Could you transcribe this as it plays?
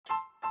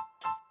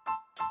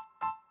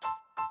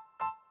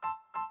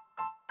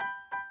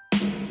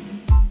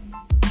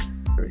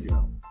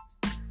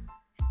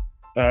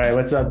All right,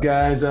 what's up,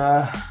 guys?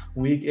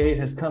 Week 8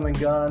 has come and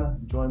gone.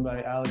 I'm joined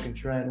by Alec and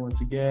Trent once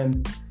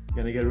again.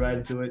 Gonna get right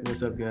into it.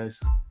 What's up, guys?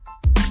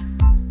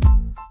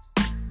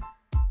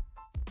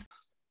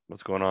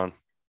 What's going on?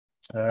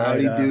 All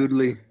right. Howdy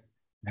doodly.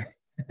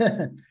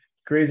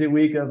 Crazy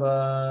week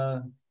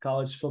of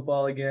college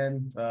football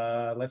again.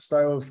 Let's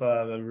start with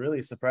the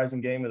really surprising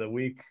game of the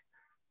week.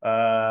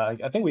 I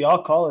think we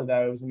all called it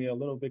that it was gonna be a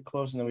little bit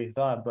closer than we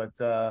thought, but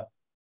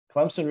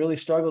Clemson really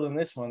struggled in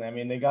this one. I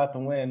mean, they got the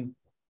win,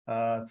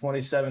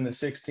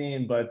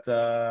 27-16. But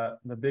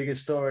the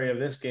biggest story of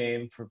this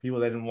game for people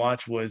that didn't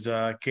watch was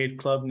Cade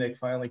Klubnik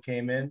finally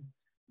came in.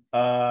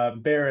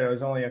 Barrett, it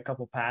was only a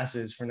couple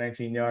passes for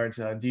 19 yards.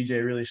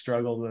 DJ really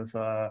struggled with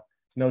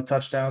no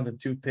touchdowns and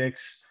 2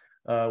 picks.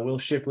 Will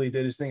Shipley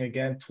did his thing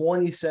again,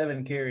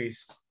 27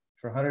 carries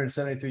for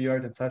 172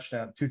 yards and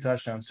 2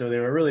 touchdowns. So they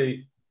were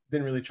really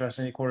didn't really trust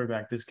any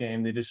quarterback this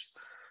game. They just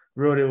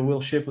wrote it with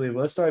Will Shipley. But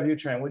let's start with you,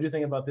 Trent. What do you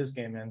think about this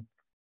game, man?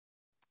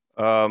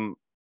 Um,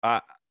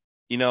 I,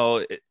 you know,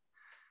 it,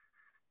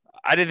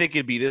 I didn't think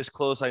it'd be this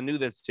close. I knew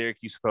that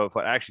Syracuse I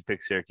actually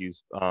picked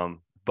Syracuse.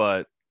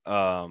 But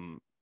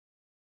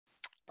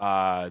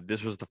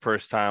this was the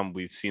first time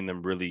we've seen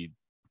them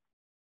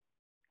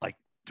like,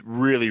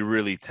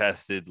 really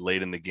tested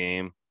late in the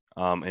game.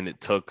 And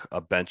it took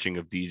a benching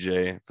of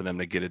DJ for them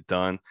to get it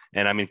done.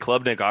 And I mean,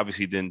 Klubnik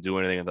obviously didn't do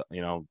anything.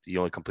 He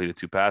only completed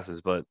 2 passes,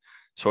 but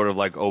sort of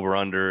like over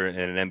under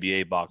in an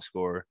NBA box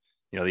score.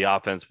 The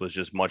offense was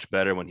just much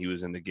better when he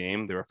was in the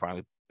game. They were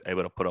finally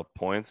able to put up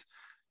points.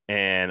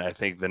 And I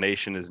think the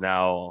nation is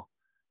now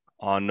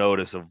on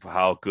notice of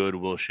how good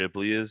Will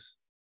Shipley is.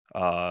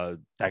 That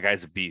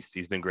guy's a beast.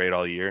 He's been great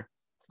all year.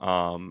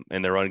 And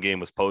their run game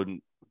was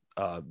potent.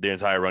 Their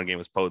entire run game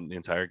was potent the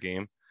entire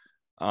game.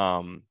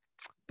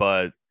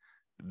 But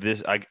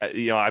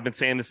I've been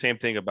saying the same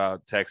thing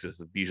about Texas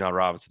with Bijan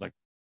Robinson. Like,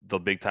 the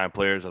big time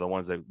players are the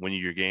ones that win you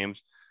your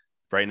games.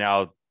 Right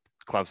now,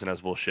 Clemson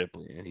has Will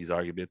Shipley, and he's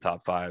arguably a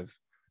top 5,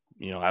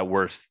 at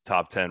worst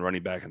top 10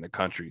 running back in the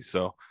country.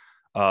 So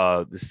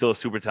it's still a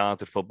super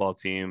talented football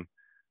team.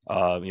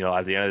 At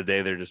the end of the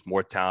day, they're just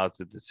more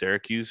talented than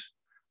Syracuse.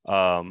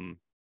 And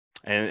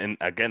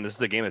again, this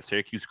is a game that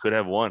Syracuse could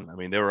have won. I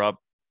mean, they were up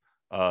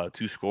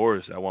 2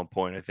 scores at one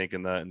point, I think,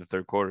 in the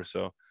third quarter.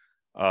 So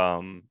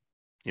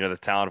the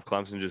talent of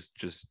Clemson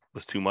just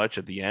was too much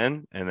at the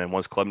end. And then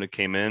once Klubnik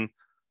came in,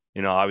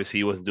 obviously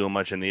he wasn't doing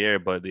much in the air,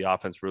 but the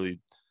offense really,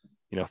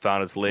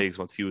 found its legs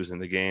once he was in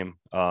the game.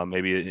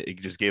 Maybe it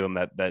just gave him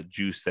that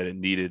juice that it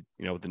needed,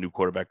 with the new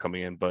quarterback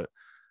coming in. But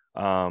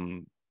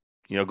going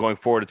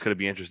forward, it's going to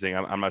be interesting.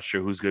 I'm not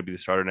sure who's going to be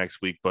the starter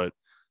next week, but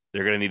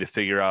they're going to need to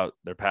figure out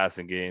their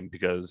passing game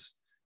because,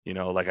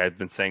 like I've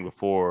been saying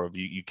before, if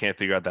you can't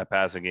figure out that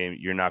passing game,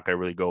 you're not going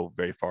to really go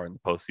very far in the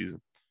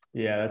postseason.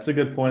 Yeah, that's a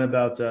good point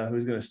about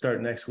who's going to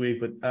start next week.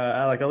 But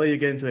Alec, I'll let you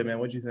get into it, man.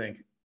 What do you think?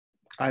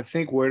 I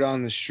think word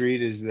on the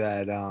street is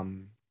that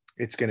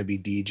it's going to be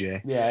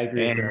DJ, Yeah, I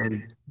agree with that.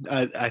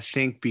 and I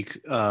think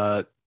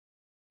I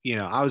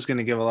was going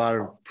to give a lot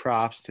of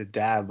props to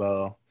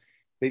Dabo.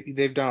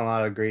 They've done a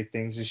lot of great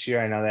things this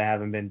year. I know they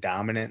haven't been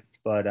dominant,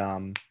 but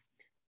the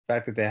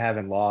fact that they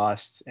haven't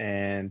lost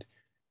and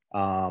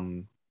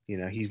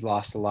he's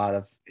lost a lot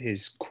of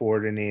his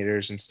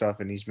coordinators and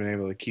stuff, and he's been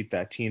able to keep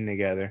that team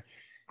together.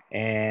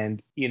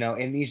 And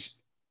in these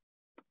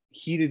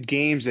heated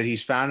games that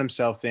he's found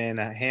himself in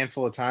a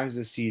handful of times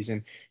this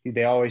season,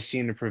 they always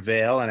seem to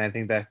prevail. And I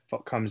think that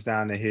comes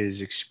down to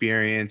his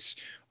experience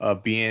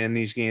of being in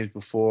these games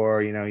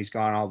before. He's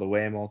gone all the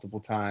way multiple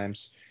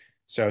times.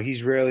 So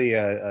he's really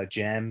a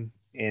gem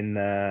in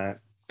the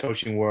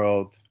coaching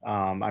world.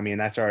 I mean,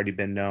 that's already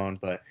been known,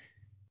 but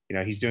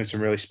he's doing some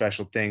really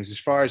special things. As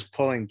far as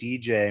pulling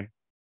DJ,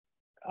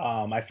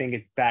 I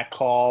think that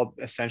call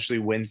essentially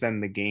wins them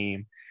the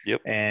game.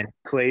 Yep. And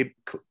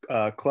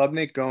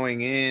Klubnik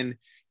going in,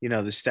 the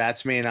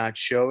stats may not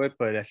show it,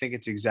 but I think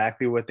it's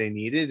exactly what they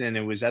needed, and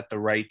it was at the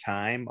right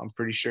time. I'm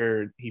pretty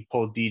sure he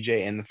pulled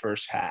DJ in the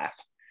first half.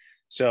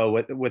 So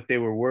what they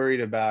were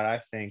worried about, I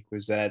think,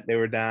 was that they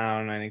were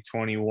down, I think,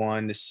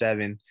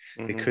 21-7.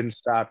 They Mm-hmm. couldn't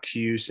stop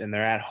Cuse, and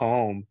they're at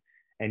home,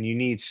 and you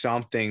need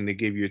something to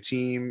give your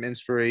team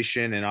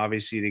inspiration and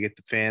obviously to get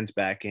the fans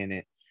back in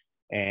it.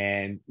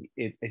 And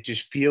it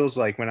just feels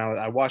like when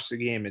I watched the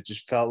game, it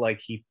just felt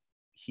like he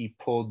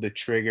pulled the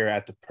trigger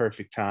at the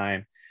perfect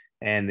time,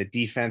 and the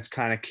defense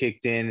kind of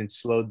kicked in and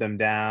slowed them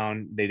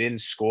down. They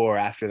didn't score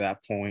after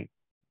that point.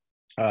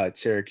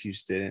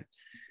 Syracuse didn't.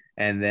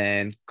 And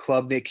then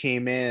Klubnik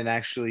came in and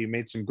actually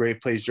made some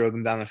great plays, drove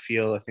them down the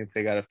field. I think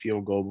they got a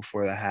field goal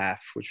before the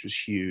half, which was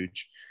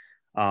huge.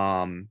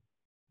 And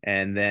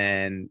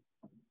then,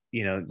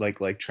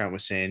 like Trent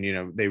was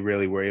saying, they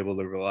really were able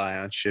to rely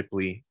on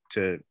Shipley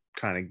to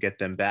kind of get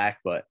them back,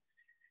 but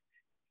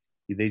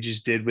they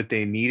just did what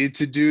they needed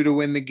to do to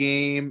win the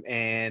game.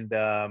 And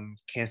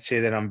can't say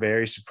that I'm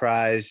very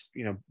surprised.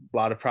 A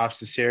lot of props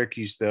to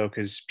Syracuse, though,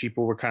 because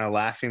people were kind of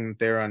laughing that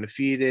they're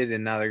undefeated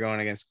and now they're going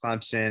against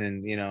Clemson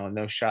and,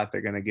 no shot they're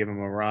going to give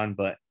them a run.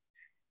 But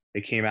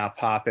They came out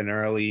popping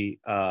early.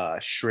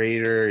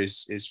 Schrader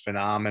is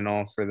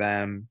phenomenal for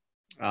them.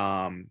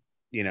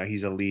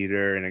 He's a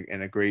leader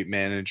and a great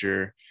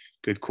manager,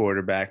 good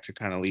quarterback to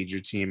kind of lead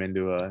your team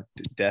into a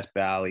death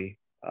valley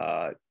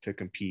to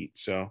compete.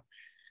 So,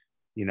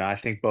 I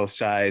think both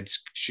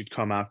sides should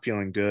come out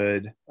feeling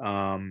good.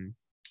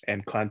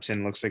 And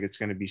Clemson looks like it's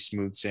going to be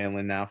smooth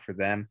sailing now for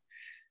them.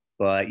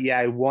 But yeah,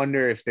 I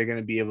wonder if they're going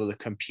to be able to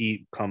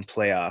compete come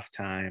playoff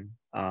time,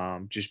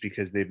 just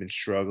because they've been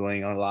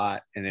struggling a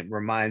lot. And it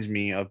reminds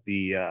me of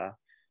the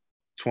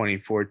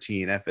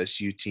 2014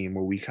 FSU team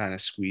where we kind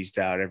of squeezed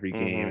out every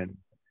game and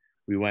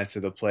we went to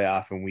the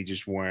playoff and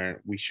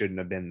we shouldn't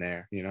have been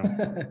there,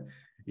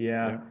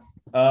 Yeah.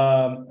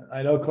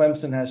 I know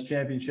Clemson has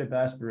championship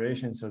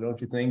aspirations, so don't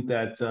you think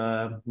that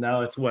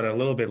now it's a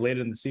little bit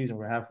later in the season,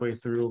 we're halfway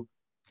through.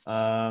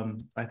 I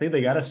think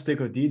they got to stick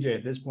with DJ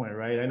at this point,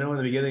 right? I know in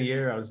the beginning of the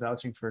year I was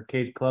vouching for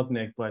Cade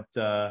Klubnik, but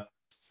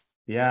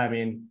yeah, I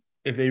mean,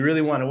 if they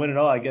really want to win it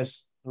all, I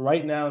guess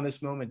right now in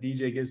this moment,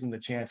 DJ gives them the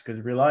chance,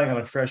 because relying on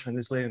a freshman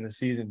this late in the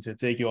season to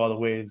take you all the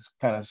way is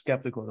kind of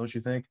skeptical, don't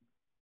you think?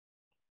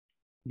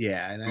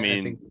 Yeah, and I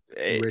mean,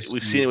 I think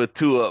we've seen it with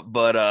Tua,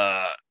 but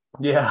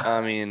yeah,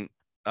 I mean,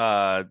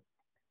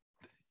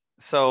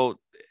 so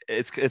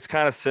it's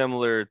kind of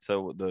similar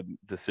to the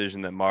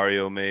decision that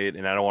Mario made,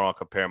 and I don't want to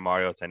compare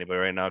Mario to anybody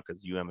right now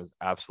because UM is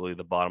absolutely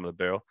the bottom of the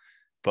barrel.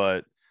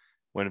 But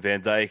when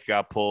Van Dyke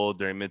got pulled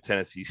during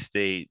Mid-Tennessee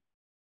State,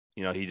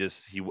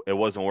 it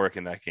wasn't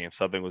working that game.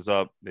 Something was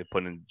up. They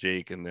put in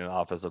Jake, and the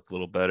offense looked a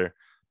little better.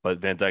 But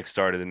Van Dyke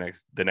started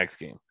the next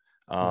game.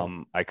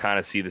 I kind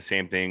of see the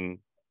same thing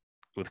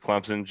with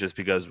Clemson, just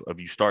because if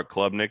you start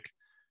Klubnik,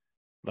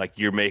 like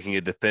you're making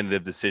a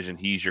definitive decision.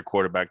 He's your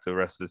quarterback to the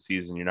rest of the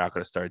season. You're not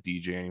going to start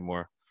DJ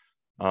anymore.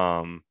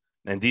 And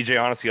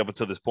DJ, honestly, up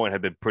until this point,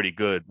 had been pretty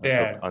good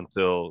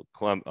until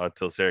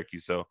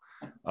Syracuse. So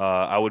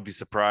I would be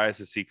surprised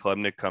to see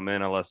Klubnik come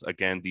in unless,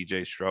 again,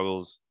 DJ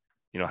struggles,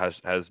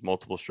 has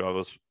multiple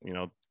struggles,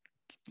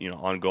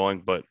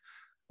 ongoing. But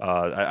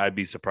I'd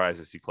be surprised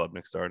to see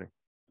Klubnik starting.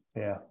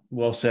 Yeah,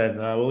 well said.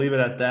 We'll leave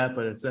it at that,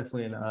 but it's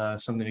definitely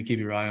something to keep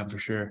your eye on for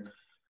sure.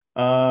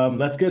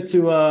 Let's get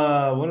to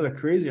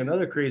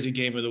another crazy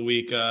game of the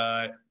week.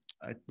 I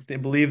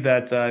believe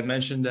that I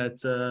mentioned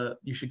that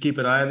you should keep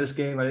an eye on this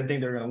game. I didn't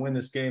think they were going to win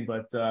this game,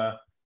 but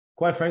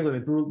quite frankly, they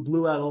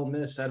blew out Ole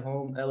Miss at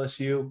home,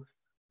 LSU.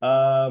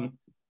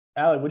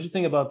 Alec, what'd you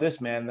think about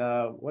this, man?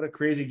 What a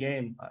crazy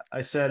game.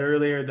 I said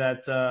earlier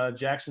that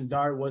Jackson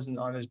Dart wasn't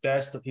on his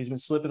best. He's been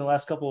slipping the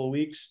last couple of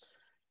weeks,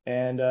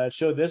 and it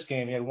showed this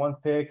game. He had one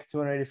pick,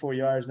 284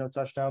 yards, no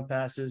touchdown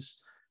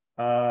passes.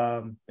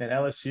 And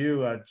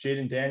LSU,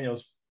 Jaden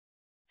Daniels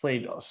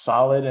played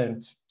solid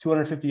and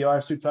 250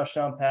 yards, 2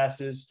 touchdown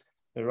passes.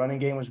 The running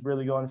game was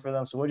really going for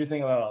them. So what do you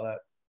think about all that?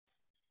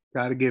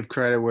 Got to give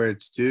credit where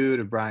it's due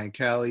to Brian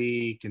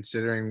Kelly,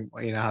 considering,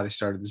 how they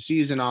started the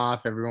season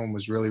off. Everyone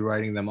was really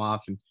writing them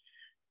off, and,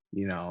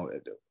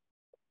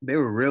 they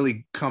were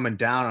really coming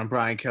down on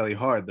Brian Kelly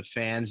hard. The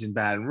fans in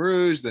Baton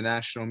Rouge, the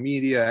national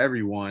media,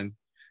 everyone.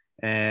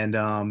 And,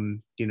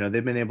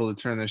 they've been able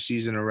to turn their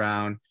season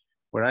around.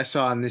 What I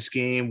saw in this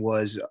game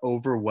was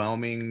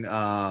overwhelming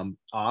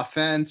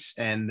offense,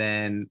 and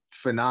then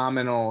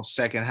phenomenal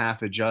second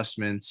half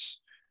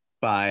adjustments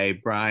by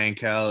Brian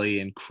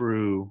Kelly and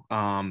crew.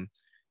 I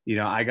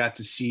got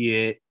to see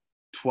it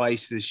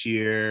twice this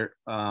year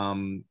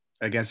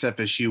against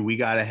FSU. We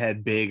got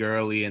ahead big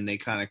early, and they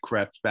kind of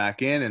crept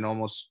back in and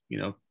almost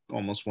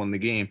won the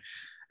game.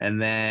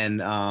 And then,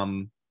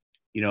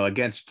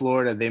 against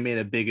Florida, they made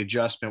a big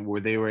adjustment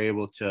where they were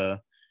able to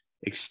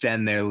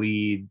extend their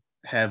lead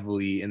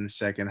heavily in the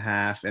second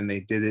half, and they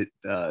did it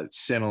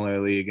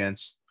similarly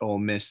against Ole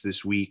Miss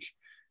this week.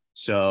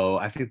 So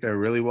I think they're a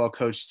really well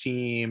coached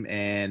team,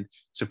 and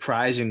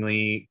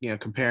surprisingly,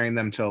 comparing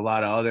them to a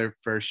lot of other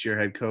first year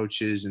head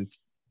coaches and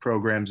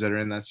programs that are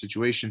in that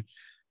situation,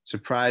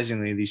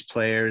 surprisingly, these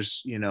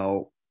players,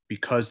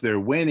 because they're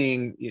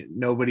winning,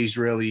 nobody's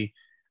really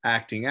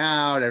acting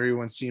out.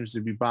 Everyone seems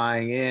to be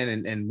buying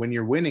in, and when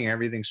you're winning,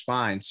 everything's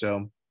fine.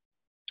 So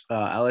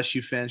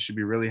LSU fans should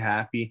be really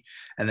happy.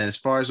 And then as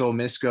far as Ole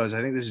Miss goes,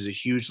 I think this is a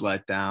huge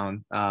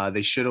letdown.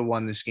 They should have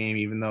won this game,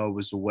 even though it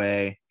was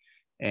away.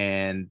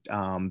 And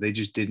they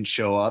just didn't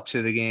show up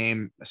to the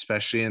game,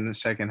 especially in the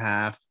second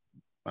half.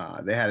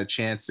 They had a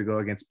chance to go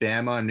against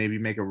Bama and maybe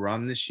make a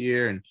run this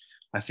year. And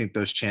I think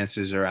those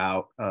chances are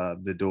out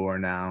the door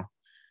now.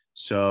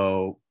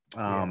 So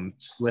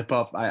slip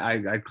up,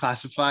 I'd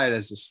classify it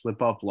as a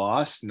slip up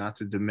loss, not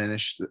to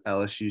diminish the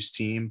LSU's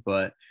team,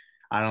 but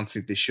I don't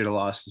think they should have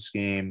lost this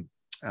game.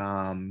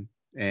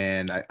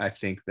 And I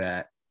think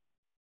that,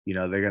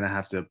 they're going to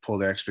have to pull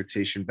their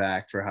expectation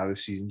back for how the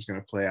season's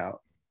going to play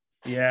out.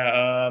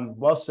 Yeah,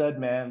 well said,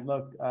 man.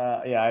 Look,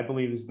 I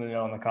believe this is the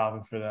nail in the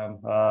coffin for them.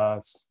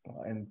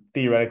 And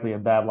theoretically a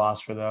bad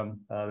loss for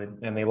them.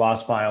 And they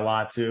lost by a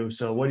lot too.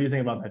 So what do you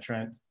think about that,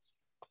 Trent?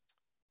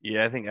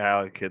 Yeah, I think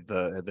Alec hit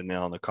the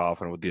nail in the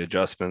coffin with the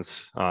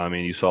adjustments. I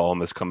mean, you saw Ole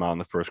Miss come out in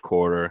the first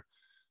quarter,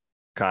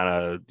 kind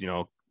of,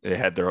 they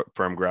had their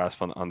firm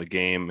grasp on the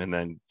game, and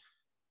then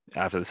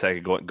after the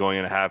second going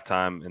into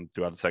halftime and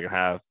throughout the second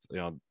half,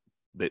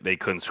 they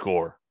couldn't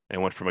score. They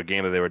went from a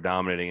game that they were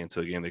dominating into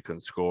a game they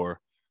couldn't score.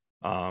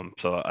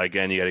 So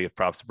again, you got to give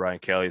props to Brian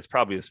Kelly. It's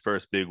probably his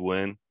first big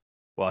win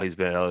while he's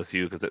been at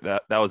LSU, because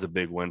that was a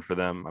big win for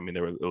them. I mean,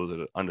 it was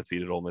an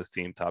undefeated Ole Miss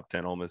team, top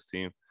 10 Ole Miss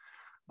team.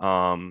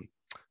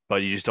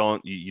 But you just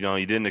don't, you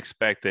didn't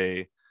expect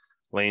a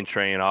Lane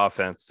Train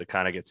offense to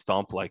kind of get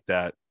stumped like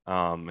that.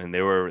 And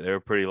they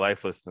were pretty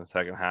lifeless in the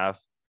second half.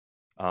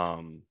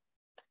 I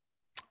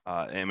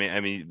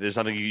mean, there's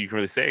nothing you can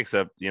really say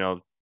except, you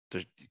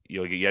got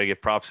to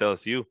give props to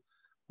LSU.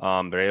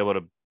 They're able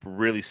to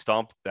really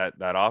stump that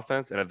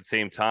offense, and at the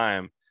same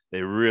time,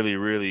 they really,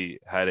 really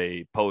had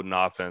a potent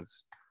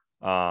offense.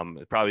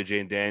 Probably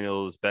Jane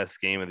Daniels'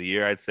 best game of the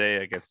year, I'd say,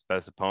 against his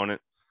best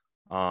opponent.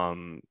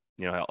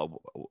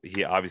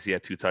 He obviously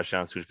had 2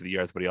 touchdowns, 250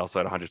 yards, but he also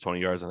had 120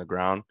 yards on the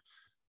ground.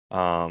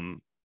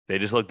 They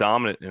just looked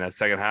dominant in that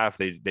second half.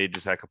 They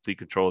just had complete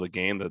control of the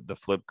game. The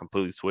flip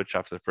completely switched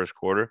after the first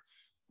quarter.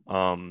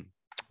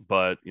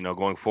 But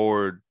going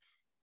forward,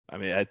 I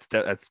mean,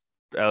 that's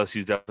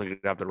LSU's definitely gonna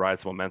have to ride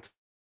some momentum.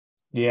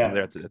 Yeah,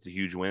 that's a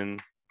huge win.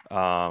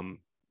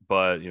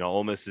 But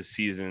Ole Miss this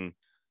season,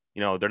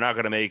 they're not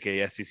going to make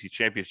a SEC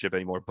championship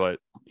anymore. But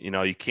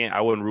you can't.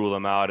 I wouldn't rule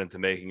them out into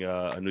making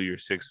a New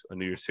Year's Six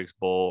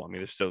bowl. I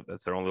mean,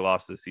 that's their only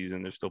loss this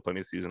season. There's still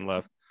plenty of season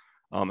left.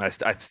 I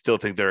still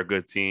think they're a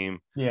good team.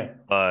 yeah.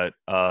 But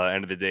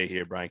end of the day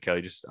here, Brian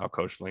Kelly just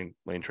outcoached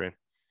Lane Train.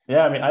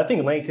 Yeah, I mean, I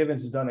think Lane Kiffin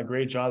has done a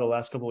great job the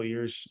last couple of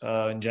years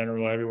in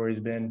general, everywhere he's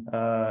been.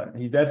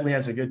 He definitely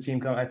has a good team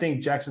coming. I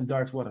think Jackson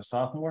Dart's a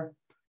sophomore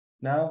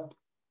now.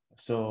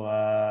 So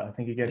I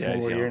think he gets one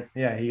more year.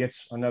 Yeah, he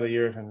gets another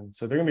year. And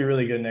so they're going to be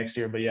really good next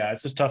year. But yeah,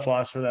 it's just tough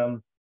loss for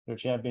them. Their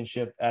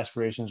championship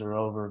aspirations are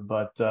over.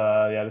 But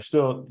they're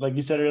still, like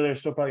you said earlier,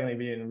 still probably going to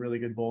be in a really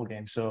good bowl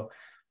game. So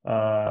they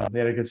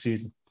had a good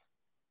season.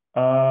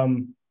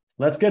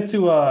 Let's get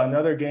to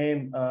another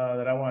game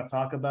that I want to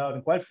talk about.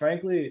 And quite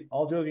frankly,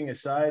 all joking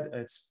aside,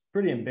 it's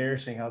pretty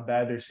embarrassing how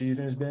bad their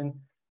season has been.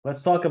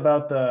 Let's talk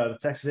about the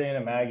Texas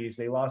A&M Aggies.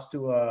 They lost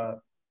to a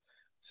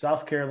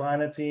South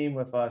Carolina team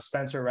with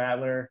Spencer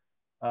Rattler.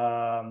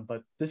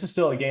 But this is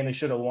still a game they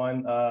should have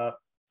won.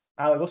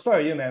 Alec, we'll start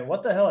with you, man.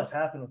 What the hell has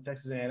happened with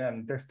Texas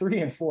A&M? They're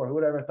 3-4. Who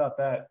would ever thought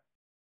that?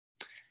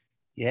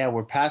 Yeah,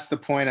 we're past the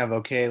point of,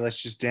 okay,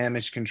 let's just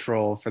damage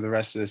control for the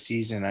rest of the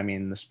season. I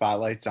mean, the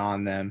spotlight's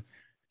on them.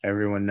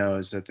 Everyone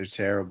knows that they're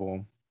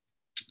terrible.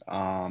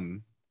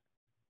 And,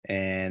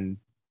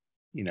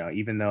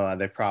 even though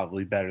they're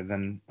probably better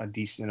than a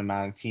decent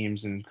amount of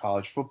teams in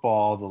college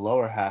football, the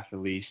lower half at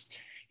least,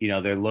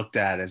 they're looked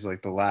at as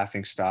like the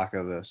laughing stock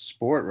of the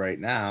sport right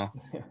now,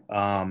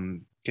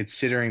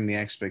 considering the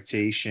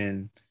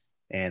expectation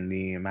and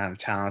the amount of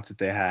talent that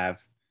they have.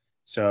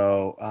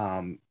 So,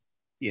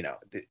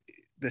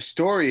 the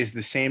story is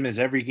the same as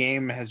every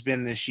game has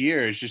been this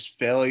year. It's just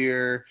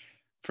failure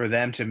for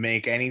them to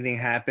make anything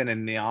happen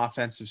in the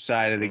offensive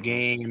side of the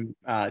game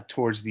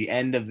towards the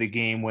end of the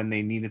game when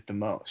they need it the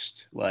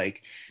most.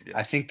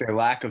 I think their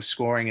lack of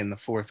scoring in the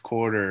fourth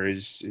quarter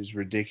is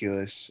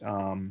ridiculous.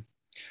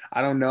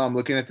 I don't know. I'm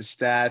looking at the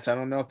stats. I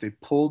don't know if they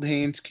pulled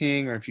Haynes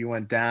King or if he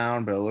went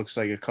down, but it looks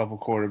like a couple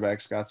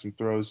quarterbacks got some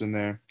throws in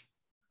there.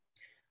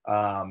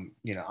 I'm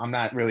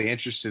not really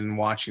interested in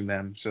watching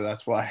them, so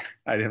that's why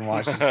I didn't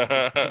watch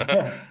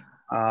this.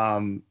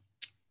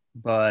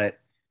 But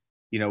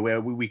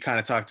we kind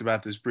of talked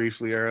about this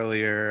briefly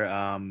earlier.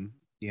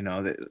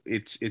 That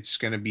it's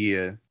going to be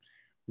a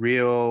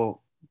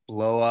real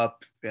blow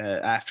up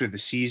after the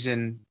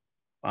season.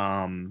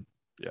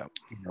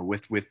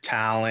 With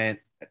talent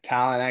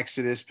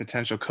exodus,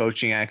 potential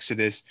coaching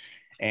exodus,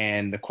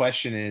 and the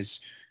question is,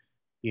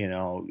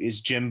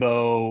 is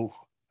Jimbo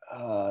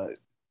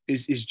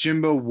is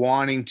Jimbo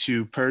wanting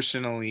to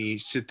personally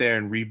sit there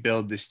and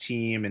rebuild this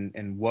team,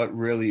 and what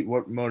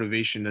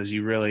motivation does he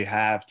really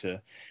have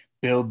to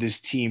build this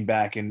team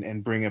back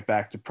and bring it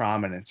back to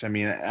prominence? I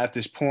mean, at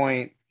this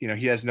point,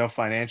 he has no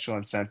financial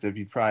incentive.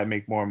 He'd probably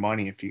make more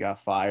money if he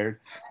got fired.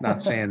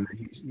 Not saying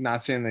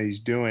that he's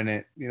doing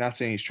it. You're not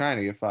saying he's trying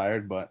to get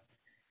fired, but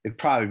it'd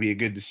probably be a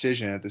good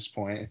decision at this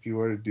point if you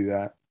were to do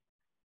that.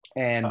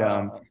 And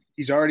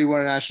he's already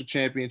won a national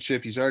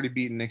championship. He's already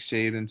beaten Nick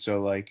Saban.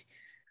 So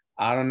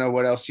I don't know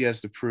what else he has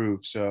to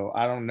prove. So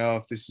I don't know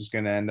if this is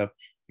going to end up,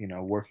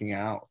 working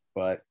out,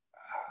 but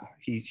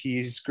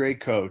he's a great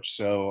coach.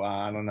 So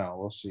I don't know.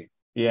 We'll see.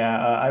 Yeah.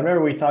 I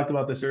remember we talked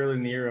about this early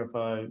in the year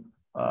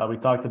we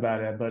talked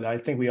about it, but I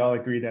think we all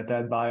agree that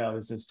buyout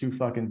is just too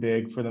fucking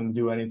big for them to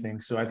do anything.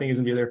 So I think he's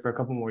gonna be there for a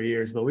couple more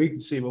years, but we can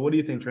see. But what do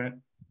you think, Trent?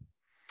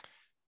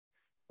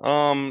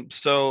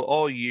 So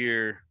all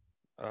year,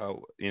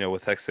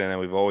 with Texas A&M,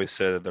 we've always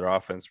said that their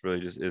offense really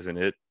just isn't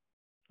it.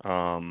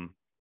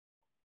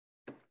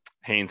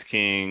 Haynes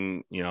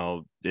King,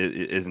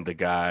 isn't the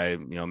guy.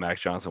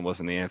 Max Johnson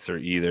wasn't the answer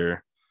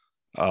either.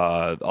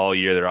 All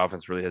year, their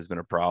offense really has been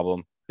a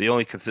problem. The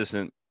only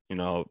consistent,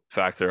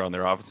 factor on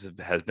their offense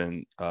has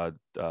been Devon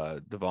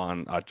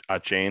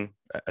Achane,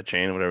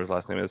 whatever his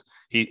last name is.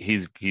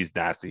 He's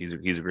nasty.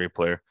 He's a great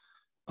player.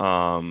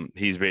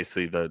 He's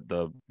basically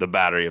the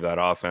battery of that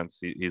offense.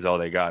 He's all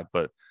they got.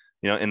 But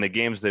in the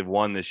games they've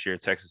won this year,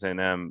 Texas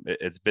A&M,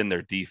 it's been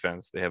their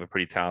defense. They have a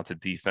pretty talented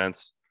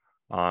defense.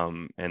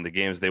 And the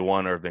games they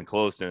won or have been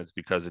close, and it's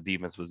because the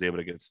defense was able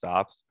to get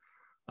stops.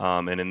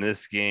 And in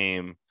this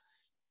game,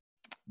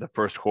 the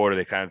first quarter,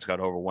 they kind of just got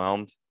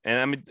overwhelmed. And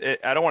I mean,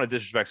 I don't want to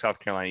disrespect South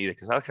Carolina either,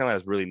 because South Carolina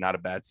is really not a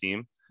bad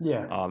team.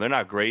 Yeah. They're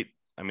not great.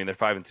 I mean, they're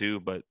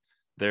 5-2, but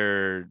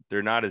they're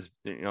not as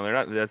they're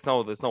not. That's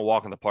no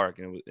walk in the park,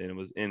 and it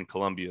was in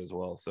Columbia as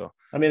well. So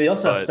I mean, they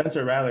also have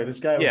Spencer Rattler. This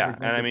guy was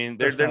and I mean,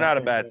 they're not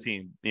a bad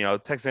team.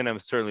 Texas A&M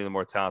is certainly the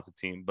more talented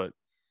team, but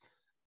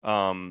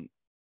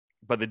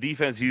the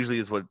defense usually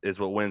is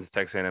what wins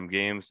Texas A&M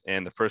games.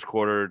 And the first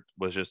quarter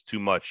was just too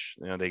much.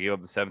 They gave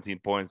up the 17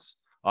 points.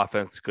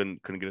 Offense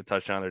couldn't get a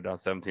touchdown. They're down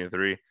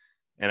 17-3.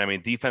 And I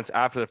mean, defense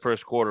after the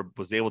first quarter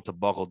was able to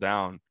buckle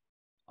down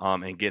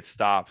and get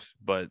stops,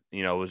 but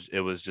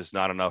it was just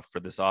not enough for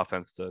this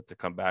offense to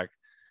come back.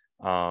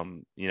 I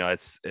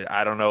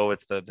don't know if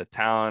it's the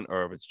talent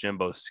or if it's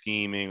Jimbo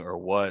scheming or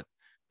what,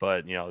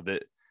 but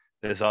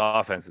this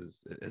offense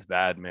is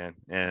bad, man.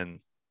 And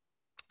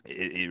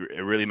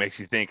it really makes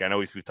you think. I know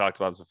we've talked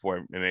about this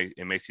before.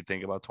 It makes you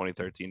think about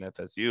 2013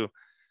 FSU,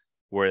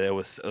 where it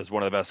was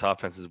one of the best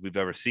offenses we've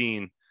ever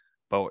seen.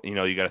 But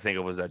you got to think,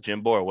 was that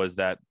Jimbo, or was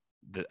that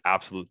the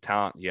absolute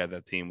talent he had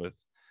that team with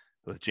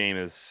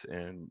Jameis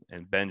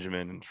and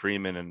Benjamin and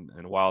Freeman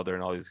and Wilder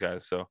and all these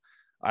guys? So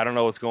I don't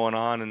know what's going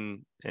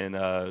on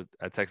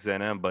at Texas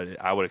A&M, but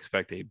I would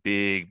expect a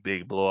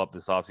big blow up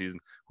this offseason.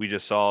 We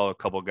just saw a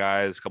couple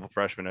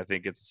freshmen, I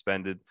think, get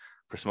suspended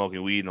for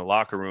smoking weed in the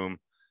locker room.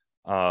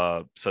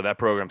 So that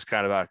program's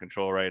kind of out of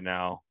control right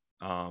now.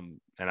 And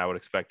I would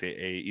expect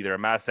either a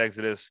mass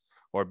exodus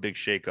or a big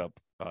shakeup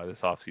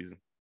this offseason.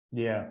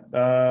 Yeah.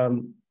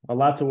 A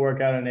lot to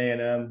work out in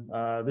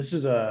A&M. This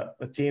is a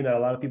team that a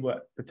lot of people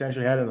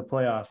potentially had in the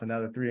playoff, and now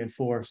they're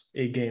 3-4,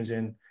 8 games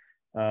in.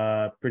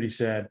 Pretty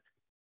sad.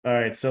 All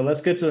right, so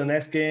let's get to the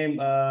next game.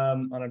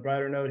 On a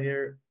brighter note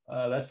here,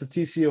 that's the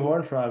TCU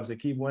Horned Frogs. They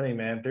keep winning,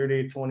 man.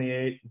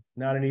 38-28.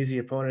 Not an easy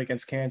opponent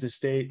against Kansas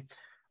State.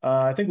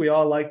 I think we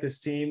all like this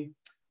team.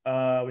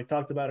 We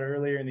talked about it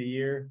earlier in the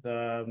year.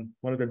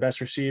 One of their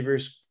best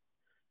receivers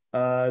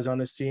is on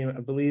this team.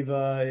 I believe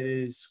it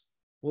is,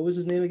 what was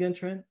his name again,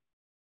 Trent?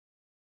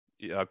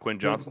 Yeah, Quinn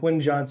Johnson. Quinn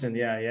Johnson,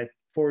 yeah. He had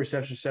 4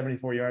 receptions,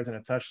 74 yards, and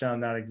a touchdown.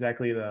 Not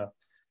exactly the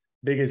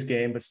biggest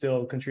game, but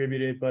still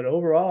contributed. But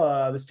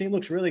overall, this team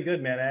looks really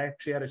good, man. I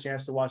actually had a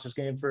chance to watch this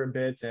game for a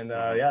bit. And,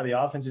 the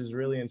offense is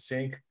really in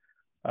sync.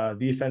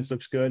 Defense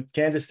looks good.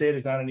 Kansas State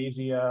is not an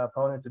easy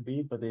opponent to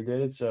beat, but they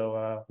did it.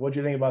 So what do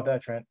you think about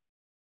that, Trent?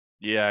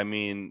 Yeah, I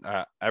mean,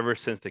 ever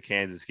since the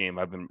Kansas game,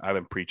 I've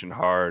been preaching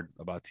hard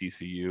about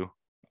TCU.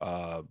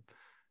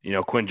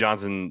 Quinn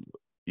Johnson,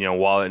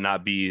 while it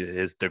not be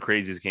the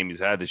craziest game he's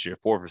had this year,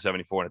 4 for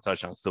 74 and a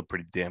touchdown, still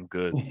pretty damn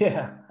good.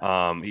 Yeah.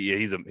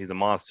 He's a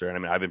monster. And I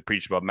mean, I've been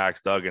preaching about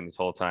Max Duggan this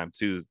whole time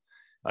too.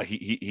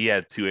 He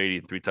had 280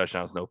 and 3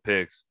 touchdowns, no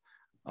picks.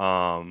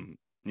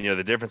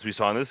 The difference we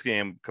saw in this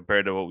game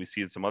compared to what we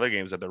see in some other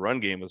games, that the run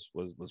game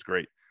was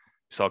great.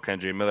 We saw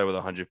Kendra Miller with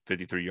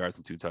 153 yards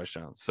and 2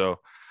 touchdowns. So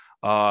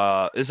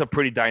it's a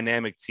pretty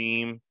dynamic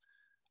team.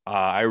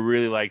 I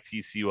really like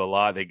TCU a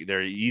lot.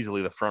 They're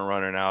easily the front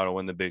runner now to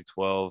win the Big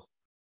 12.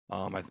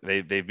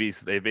 They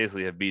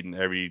basically have beaten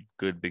every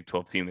good Big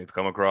 12 team they've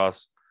come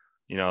across.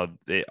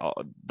 The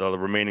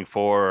remaining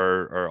 4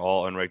 are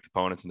all unranked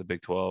opponents in the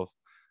Big 12.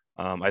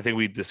 I think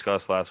we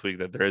discussed last week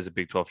that there is a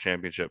Big 12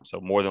 championship, so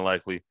more than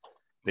likely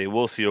they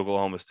will see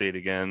Oklahoma State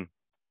again.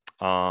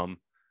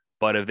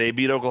 But if they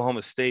beat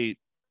Oklahoma State,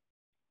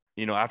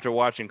 after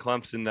watching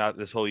Clemson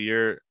this whole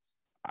year,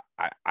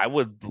 I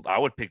would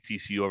pick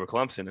TCU over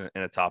Clemson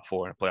in a top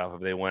 4 in a playoff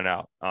if they went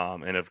out.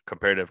 And if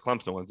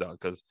Clemson wins out,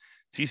 because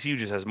TCU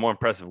just has more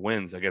impressive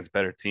wins against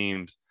better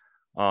teams.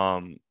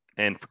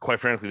 And quite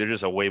frankly, they're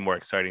just a way more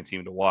exciting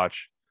team to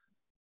watch.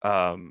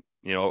 Over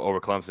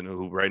Clemson,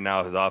 who right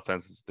now his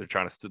offense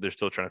they're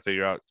still trying to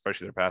figure out,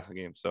 especially their passing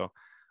game. So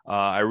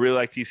I really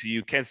like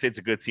TCU. Kansas State's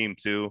a good team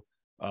too.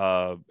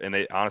 And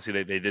they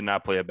honestly they did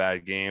not play a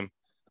bad game.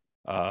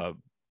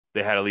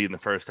 They had a lead in the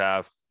first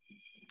half,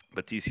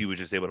 but TCU was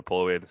just able to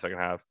pull away in the second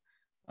half.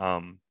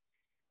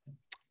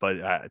 But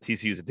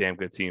TCU is a damn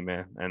good team,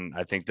 man. And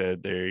I think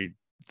that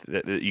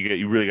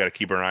you really got to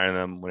keep an eye on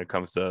them when it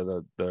comes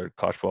to the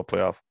college football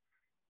playoff.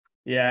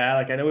 Yeah,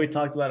 Alec, I know we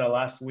talked about it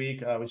last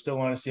week. We still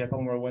want to see a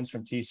couple more wins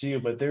from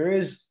TCU, but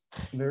there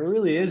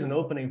really is an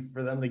opening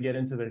for them to get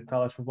into the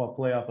college football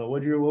playoff. But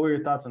what were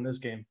your thoughts on this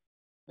game?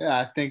 Yeah,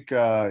 I think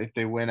if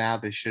they win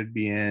out, they should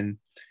be in.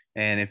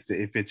 And if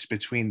it's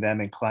between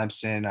them and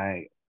Clemson,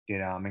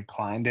 I'm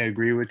inclined to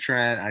agree with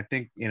Trent. I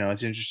think,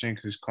 it's interesting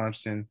because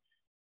Clemson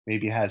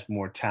maybe has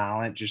more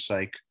talent, just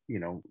like,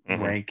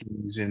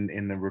 rankings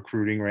in the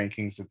recruiting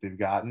rankings that they've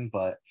gotten.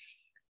 But,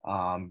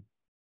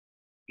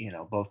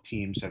 both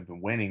teams have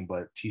been winning,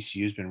 but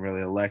TCU's been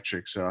really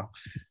electric. So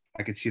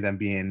I could see them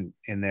being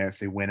in there if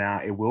they win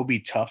out. It will be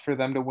tough for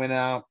them to win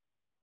out.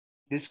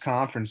 This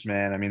conference,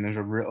 man, I mean, there's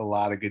a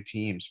lot of good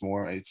teams.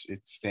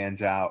 It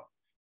stands out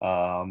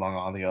among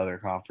all the other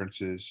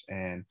conferences.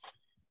 And,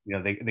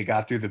 they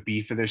got through the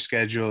beef of their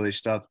schedule. They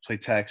still have to play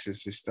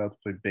Texas. They still have to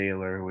play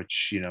Baylor,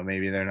 which,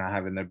 maybe they're not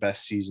having their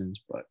best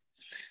seasons, but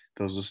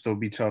those will still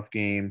be tough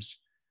games.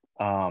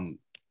 A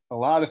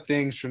lot of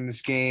things from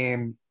this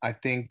game. I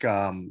think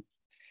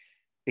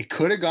it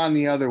could have gone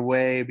the other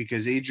way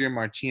because Adrian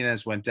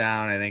Martinez went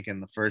down, I think,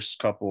 on the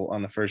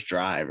first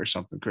drive or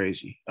something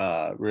crazy.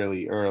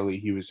 Really early,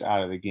 he was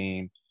out of the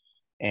game.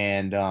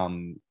 And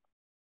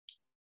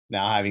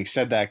now, having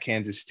said that,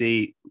 Kansas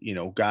State,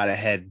 got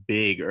ahead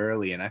big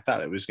early, and I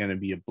thought it was going to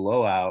be a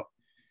blowout,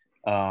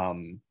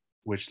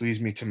 which leads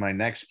me to my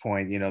next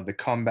point, the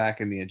comeback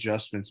and the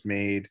adjustments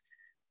made.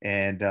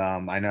 And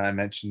I know I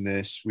mentioned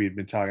this. We've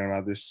been talking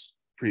about this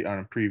on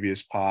a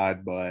previous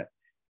pod, but,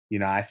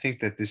 I think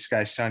that this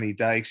guy, Sonny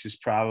Dykes, is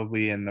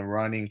probably in the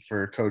running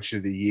for Coach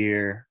of the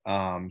Year,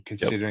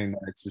 considering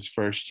that it's his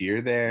first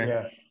year there.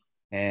 Yeah.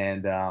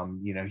 And,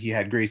 he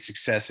had great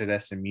success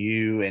at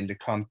SMU, and to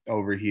come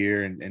over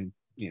here and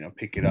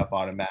pick it up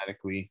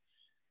automatically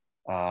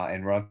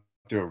and run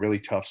through a really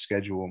tough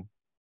schedule,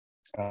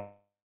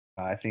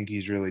 I think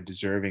he's really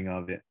deserving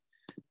of it.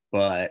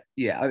 But,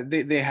 yeah,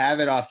 they have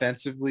it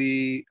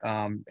offensively,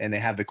 and they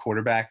have the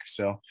quarterback.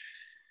 So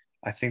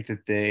I think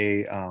that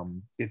they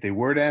if they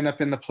were to end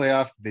up in the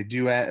playoff, if they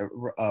do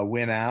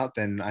win out,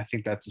 then I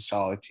think that's a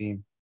solid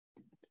team.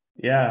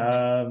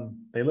 Yeah,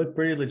 they look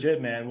pretty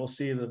legit, man. We'll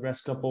see the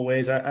rest couple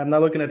ways. I'm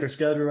not looking at their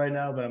schedule right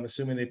now, but I'm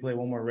assuming they play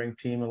one more ranked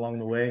team along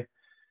the way.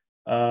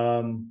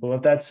 But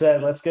with that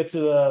said, let's get to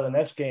the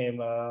next game.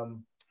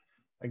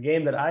 A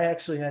game that I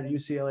actually had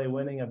UCLA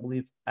winning. I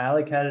believe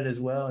Alec had it as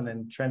well, and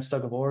then Trent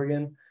stuck with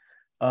Oregon.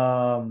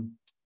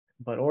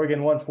 But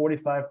Oregon won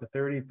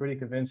 45-30 pretty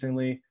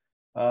convincingly.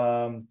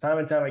 Time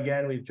and time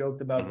again, we've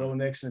joked about Bo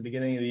Nix in the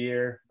beginning of the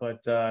year,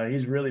 but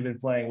he's really been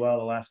playing well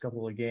the last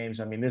couple of games.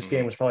 I mean, this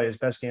game was probably his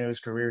best game of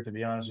his career, to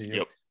be honest with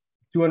you.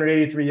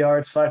 283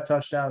 yards, 5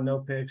 touchdowns, no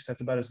picks.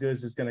 That's about as good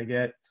as it's going to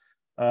get.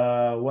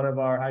 One of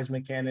our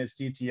Heisman candidates,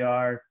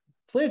 DTR,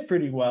 played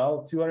pretty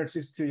well.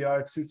 262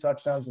 yards, 2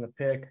 touchdowns, and a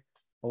pick,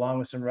 along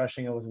with some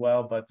rushing as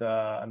well. But,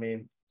 I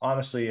mean,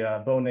 honestly,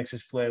 Bo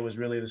Nix's play was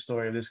really the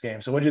story of this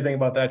game. So what do you think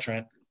about that,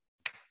 Trent?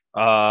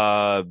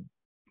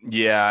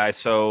 Yeah,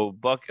 so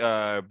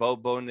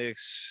Bo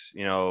Nix,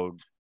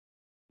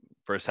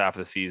 first half of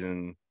the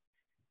season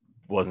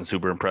wasn't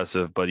super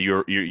impressive, but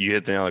you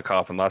hit the nail on the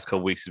coffin. Last couple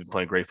of weeks he's been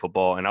playing great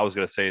football, and I was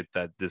going to say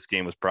that this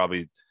game was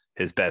probably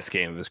his best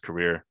game of his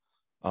career,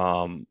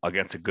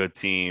 against a good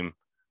team,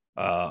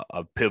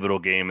 a pivotal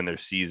game in their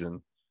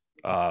season.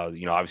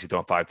 Obviously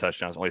throwing 5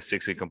 touchdowns, only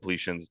 6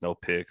 incompletions, no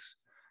picks.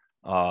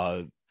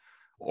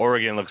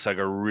 Oregon looks like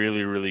a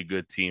really, really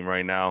good team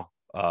right now.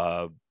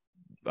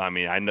 I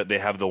mean, I know they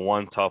have the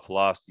one tough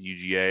loss to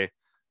UGA,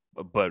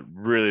 but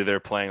really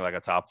they're playing like a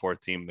top 4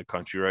 team in the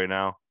country right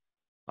now.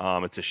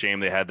 It's a shame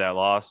they had that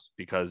loss,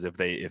 because if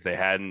they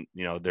hadn't,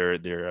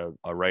 they're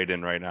a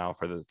write-in right now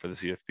for the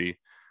CFB.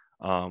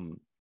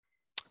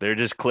 They're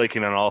just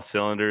clicking on all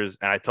cylinders.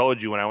 And I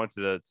told you when I went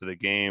to the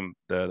game,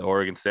 the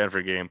Oregon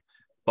Stanford game,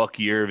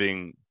 Bucky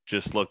Irving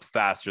just looked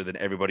faster than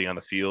everybody on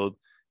the field.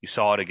 You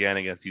saw it again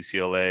against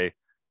UCLA.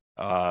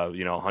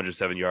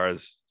 107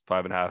 yards.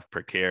 5.5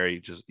 per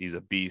carry. He's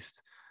a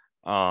beast.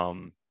 They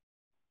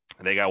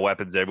got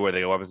weapons everywhere.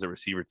 They got weapons at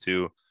receiver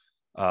too.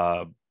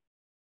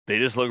 They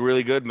just look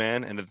really good,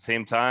 man. And at the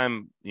same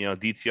time,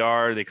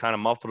 DTR, they kind of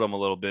muffled him a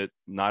little bit.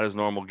 Not his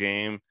normal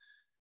game.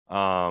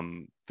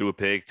 Threw a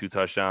pick, 2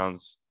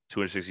 touchdowns,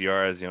 260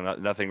 yards.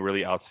 Nothing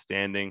really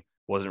outstanding.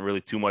 Wasn't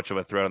really too much of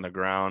a threat on the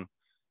ground.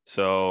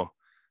 So,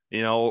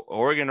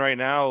 Oregon right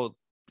now,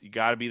 you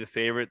got to be the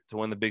favorite to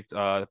win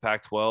the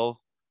Pac-12.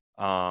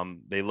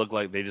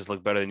 They just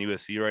look better than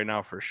USC right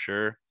now for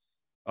sure.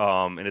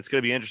 And it's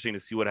going to be interesting to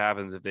see what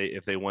happens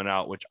if they win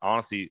out, which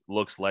honestly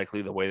looks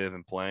likely the way they've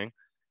been playing.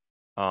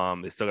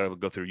 They still got to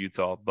go through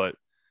Utah, but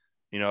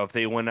if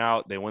they win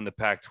out, they win the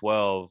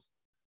Pac-12.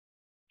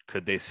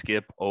 Could they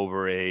skip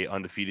over a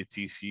undefeated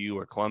TCU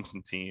or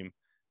Clemson team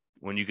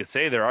when you could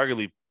say they're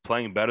arguably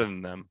playing better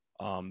than them?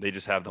 They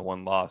just have the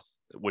one loss,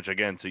 which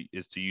again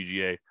is to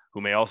UGA,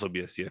 who may also be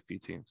a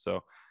CFB team.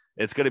 So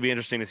it's going to be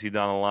interesting to see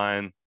down the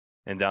line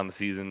and down the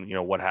season,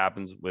 what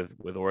happens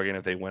with Oregon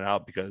if they win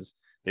out, because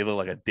they look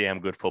like a damn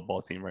good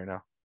football team right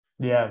now.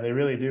 Yeah, they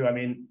really do. I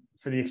mean,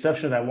 for the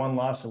exception of that one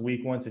loss in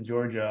week 1 to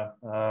Georgia,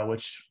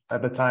 which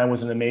at the time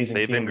was an amazing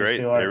team. They've been great.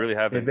 They really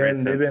have been great.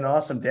 They've been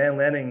awesome. Dan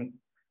Lanning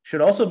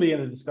should also be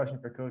in the discussion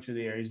for Coach of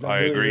the Year. He's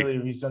done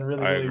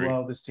really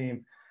well with this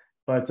team.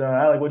 But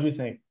Alec, what do you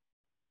think?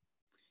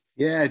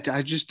 Yeah,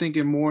 I just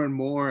thinking more and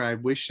more. I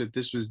wish that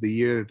this was the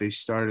year that they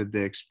started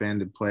the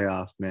expanded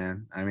playoff,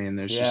 man. I mean,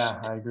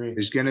 I agree.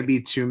 There's going to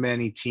be too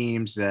many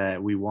teams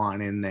that we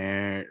want in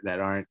there that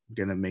aren't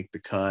going to make the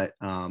cut.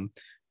 I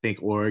think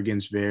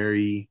Oregon's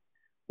very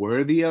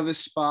worthy of a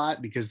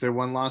spot because their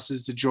one loss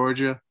is to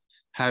Georgia.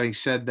 Having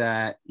said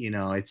that,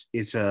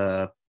 it's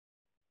a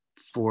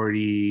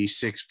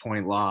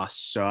 46-point loss.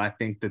 So I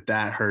think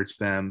that hurts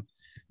them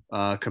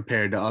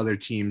compared to other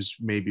teams,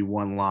 maybe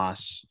one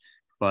loss.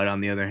 But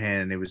on the other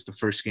hand, it was the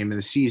first game of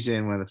the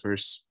season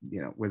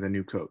with a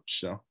new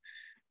coach. So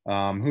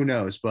who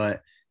knows?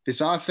 But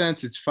this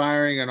offense, it's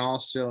firing on all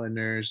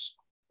cylinders.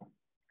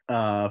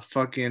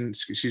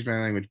 Excuse my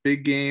language,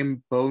 big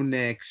game, Bo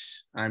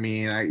Nix. I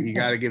mean, you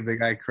got to give the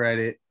guy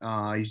credit.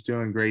 He's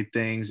doing great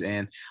things.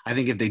 And I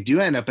think if they do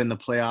end up in the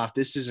playoff,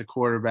 this is a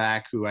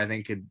quarterback who I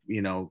think could,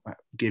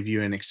 give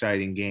you an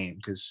exciting game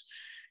because,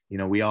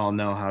 we all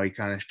know how he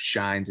kind of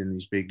shines in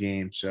these big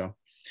games. So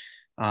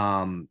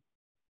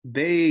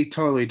they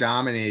totally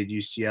dominated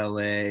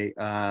UCLA.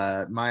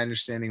 My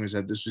understanding was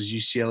that this was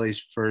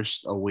UCLA's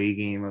first away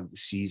game of the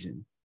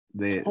season.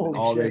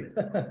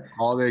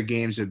 All their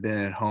games have been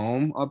at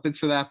home up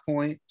until that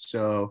point.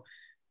 So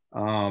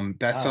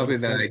that's something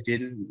that I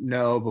didn't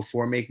know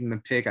before making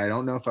the pick. I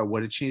don't know if I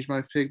would have changed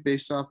my pick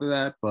based off of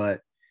that,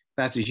 but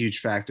that's a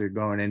huge factor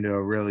going into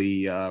a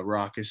really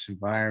raucous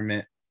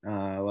environment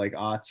like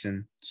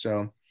Autzen.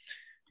 So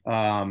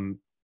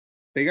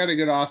they got a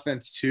good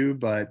offense too,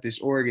 but this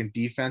Oregon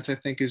defense, I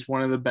think, is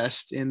one of the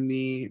best in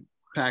the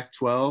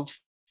Pac-12,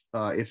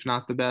 if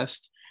not the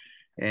best.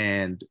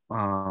 And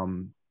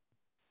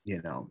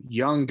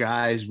young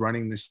guys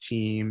running this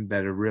team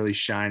that are really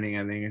shining.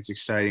 I think it's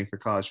exciting for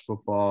college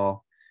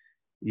football.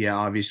 Yeah,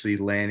 obviously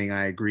Lanning,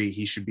 I agree.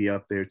 He should be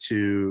up there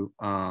too.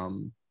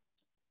 Kenny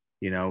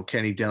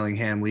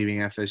Dillingham leaving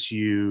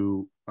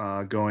FSU,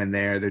 going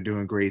there. They're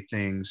doing great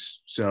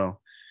things. So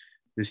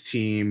this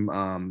team,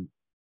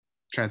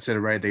 Trent said it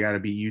right. They got to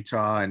beat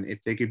Utah. And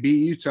if they could beat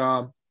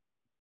Utah,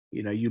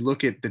 you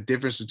look at the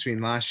difference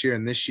between last year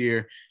and this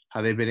year,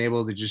 how they've been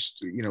able to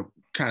just,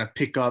 kind of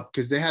pick up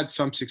because they had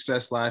some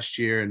success last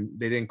year and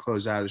they didn't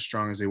close out as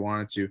strong as they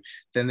wanted to.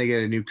 Then they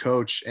get a new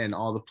coach and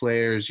all the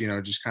players,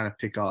 just kind of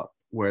pick up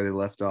where they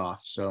left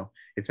off. So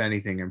if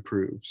anything,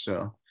 improve.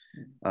 So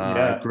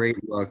great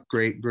look,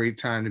 great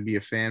time to be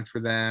a fan for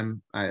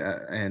them.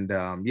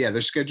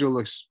 Their schedule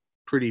looks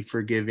pretty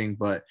forgiving,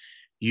 but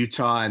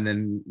Utah and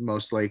then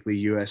most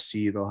likely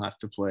USC they'll have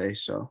to play.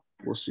 So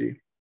we'll see.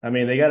 I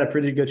mean, they got a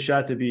pretty good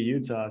shot to beat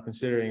Utah,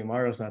 considering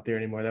Mario's not there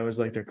anymore. That was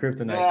like their kryptonite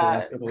for the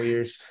last couple of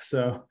years.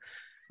 So,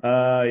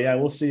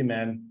 we'll see,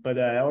 man. But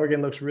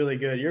Oregon looks really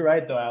good. You're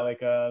right, though,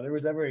 Alec. There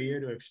was ever a year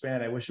to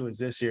expand. I wish it was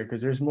this year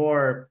because there's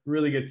more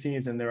really good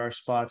teams than there are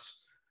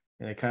spots,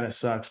 and it kind of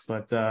sucks.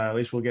 But at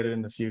least we'll get it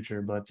in the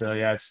future. But,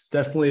 it's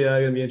definitely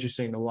going to be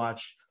interesting to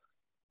watch.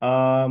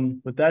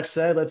 With that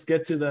said, let's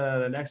get to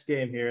the next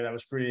game here. That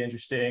was pretty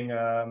interesting.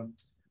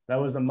 That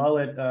was a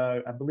mullet.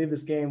 I believe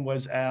this game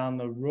was on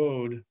the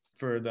road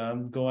for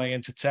them going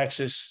into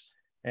Texas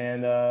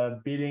and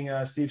beating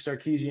Steve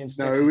Sarkisian's.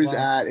 No, it was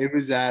at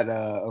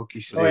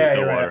Okie State. Oh yeah,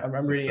 you're right.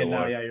 I'm reading it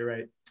now. Yeah, you're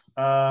right.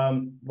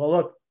 Well,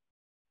 look,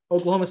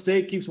 Oklahoma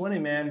State keeps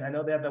winning, man. I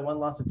know they have that one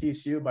loss to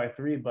TCU by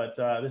 3, but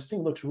this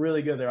team looks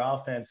really good. Their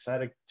offense. I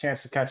had a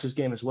chance to catch this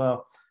game as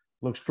well.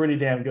 Looks pretty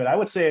damn good. I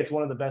would say it's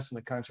one of the best in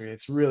the country.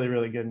 It's really,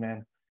 really good,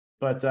 man.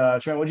 But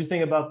Trent, what do you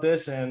think about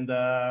this? And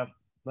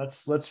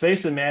let's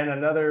face it, man.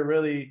 Another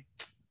really,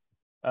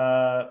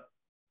 I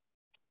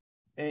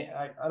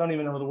don't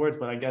even know the words,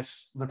 but I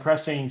guess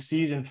depressing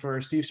season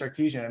for Steve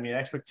Sarkisian. I mean,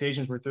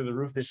 expectations were through the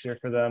roof this year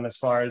for them as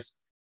far as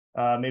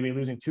maybe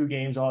losing 2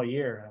 games all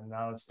year, and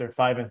now they're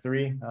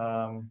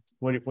 5-3.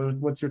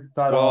 What's your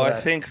thought? Well, I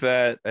think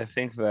that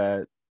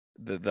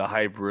the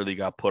hype really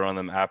got put on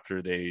them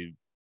after they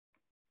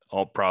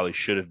all probably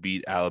should have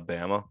beat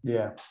Alabama.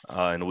 Yeah.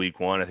 In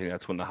week 1, I think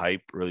that's when the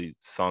hype really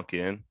sunk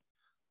in.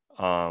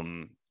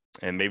 And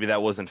maybe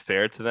that wasn't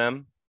fair to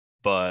them,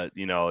 but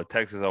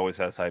Texas always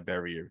has hype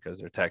every year because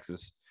they're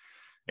Texas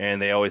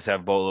and they always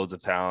have boatloads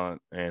of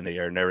talent and they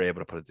are never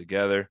able to put it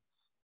together.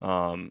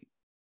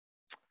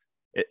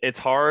 It's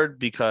hard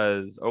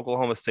because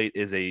Oklahoma State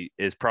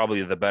is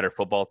probably the better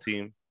football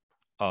team.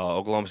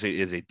 Oklahoma State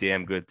is a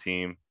damn good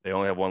team. They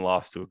only have one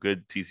loss to a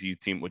good TCU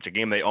team, which a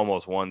game they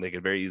almost won. They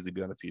could very easily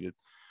be undefeated.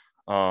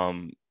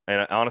 And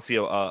honestly,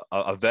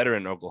 a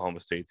veteran Oklahoma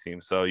State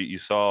team. So you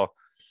saw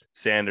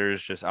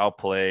Sanders just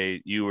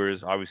outplay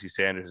Ewers. Obviously,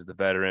 Sanders is the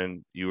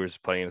veteran. Ewers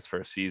playing his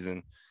first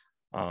season.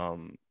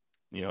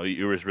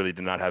 Ewers really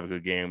did not have a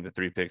good game. The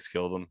 3 picks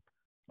killed him.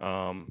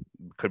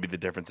 Could be the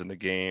difference in the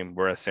game.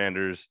 Whereas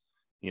Sanders,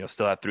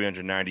 still had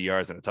 390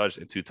 yards and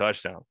 2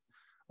 touchdowns.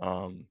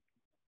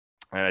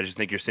 And I just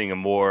think you're seeing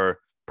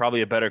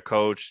probably a better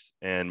coached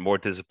and more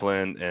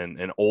disciplined and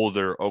an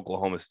older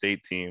Oklahoma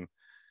State team.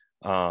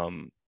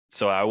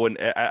 So I don't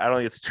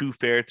think it's too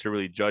fair to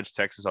really judge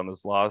Texas on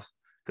this loss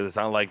because it's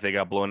not like they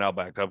got blown out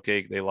by a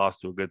cupcake. They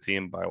lost to a good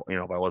team by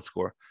what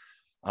score?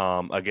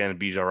 Again,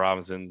 Bijan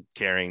Robinson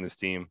carrying this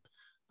team.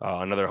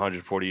 Another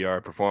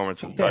 140-yard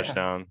performance with a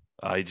touchdown.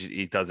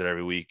 He does it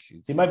every week.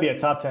 He might be a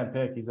top 10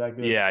 pick. He's that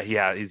good.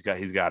 Yeah,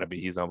 he's got to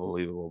be. He's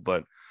unbelievable.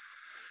 But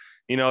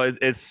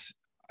it's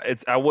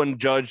I wouldn't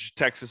judge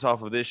Texas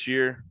off of this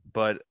year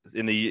But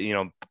in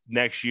the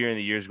next year and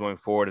the years going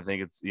forward, I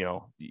think it's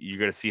you're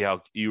going to see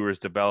how Ewers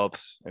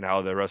develops and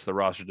how the rest of the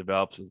roster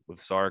develops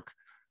with Sark.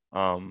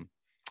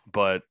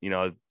 But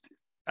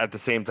at the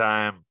same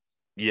time,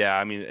 yeah,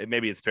 I mean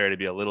maybe it's fair to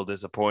be a little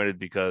disappointed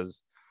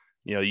because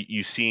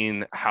you've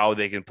seen how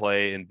they can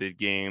play in big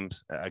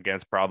games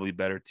against probably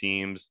better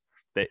teams.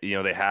 That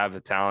they have the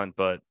talent,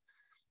 but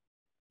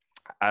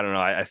I don't know.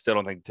 I still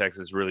don't think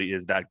Texas really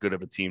is that good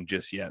of a team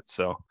just yet.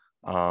 So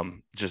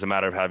just a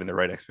matter of having the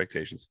right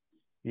expectations.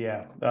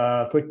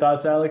 Yeah. Quick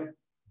thoughts, Alec?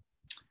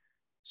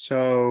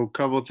 So,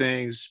 couple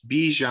things.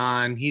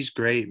 Bijan, he's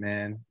great,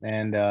 man.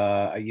 And,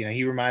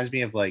 he reminds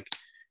me of like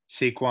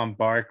Saquon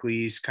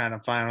Barkley's kind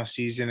of final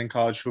season in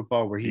college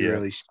football where he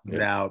really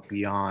stood out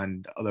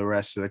beyond the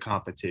rest of the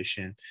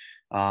competition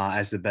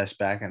as the best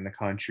back in the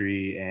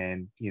country.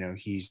 And,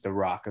 he's the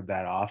rock of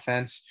that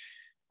offense.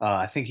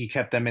 I think he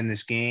kept them in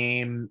this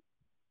game.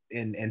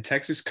 And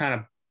Texas kind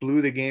of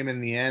blew the game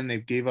in the end. They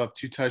gave up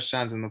 2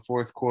 touchdowns in the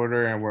fourth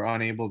quarter and were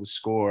unable to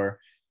score.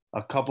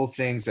 A couple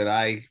things that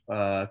I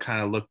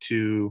kind of look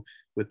to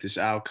with this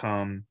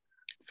outcome.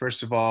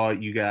 First of all,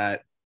 you got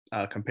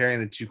comparing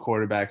the 2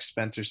 quarterbacks.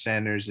 Spencer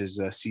Sanders is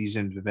a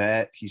seasoned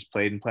vet. He's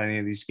played in plenty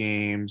of these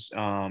games.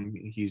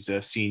 He's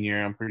a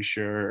senior, I'm pretty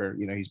sure.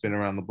 He's been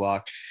around the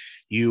block.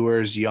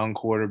 Ewers, young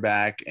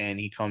quarterback, and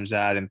he comes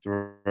out and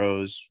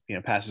throws,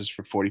 passes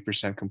for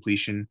 40%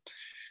 completion.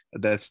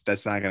 That's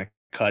not going to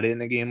cut it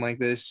in a game like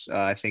this.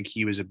 I think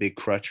he was a big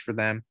crutch for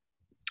them.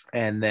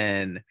 And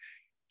then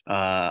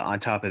on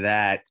top of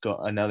that,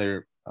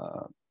 another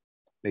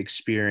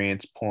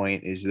experience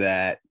point is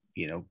that,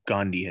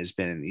 Gundy has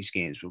been in these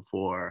games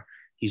before.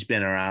 He's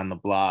been around the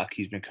block.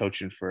 He's been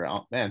coaching for,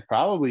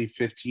 probably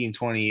 15,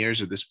 20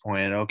 years at this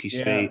point at Okie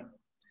State.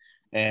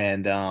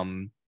 And,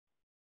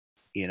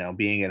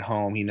 being at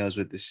home, he knows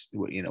what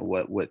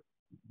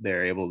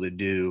they're able to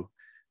do.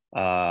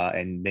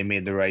 And they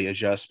made the right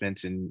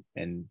adjustments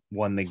and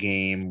won the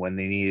game when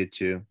they needed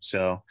to.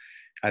 So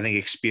I think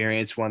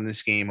experience won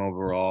this game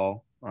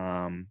overall.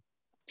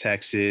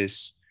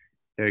 Texas,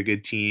 they're a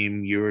good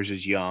team. Ewers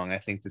is young. I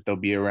think that they'll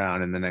be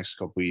around in the next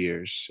couple of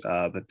years.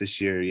 But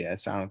this year, I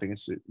don't think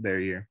it's their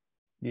year.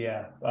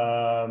 Yeah.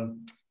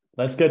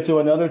 Let's get to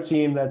another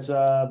team that's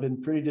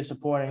been pretty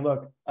disappointing.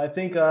 Look, I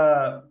think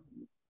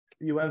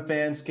UM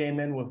fans came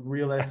in with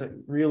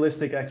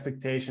realistic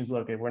expectations.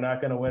 Look, if we're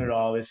not going to win it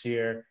all this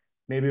year,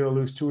 maybe we'll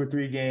lose 2 or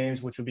 3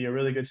 games, which would be a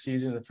really good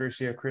season in the first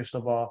year of Crystal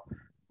Ball.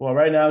 Well,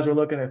 right now, as we're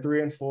looking at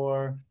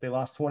 3-4, they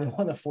lost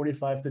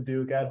 21-45 to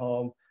Duke at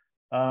home.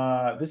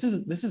 This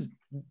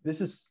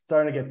is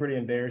starting to get pretty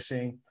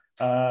embarrassing.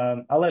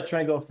 I'll let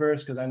Trent go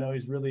first because I know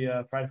he's really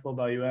prideful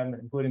about UM,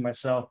 including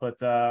myself. But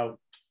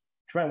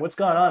Trent, what's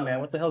going on, man?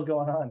 What the hell's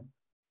going on?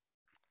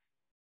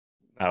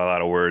 Not a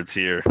lot of words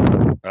here.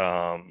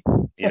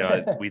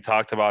 We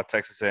talked about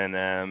Texas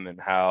A&M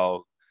and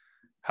how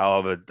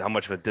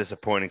much of a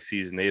disappointing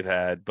season they've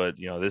had, but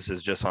this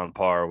is just on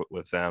par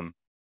with them.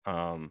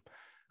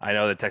 I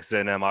know that Texas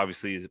A&M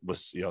obviously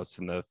was it's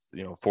in the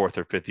 4th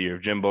or 5th year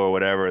of Jimbo or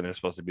whatever, and they're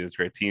supposed to be this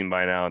great team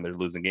by now, and they're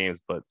losing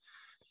games. But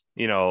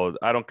I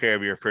don't care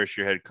if you're a first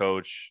year head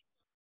coach.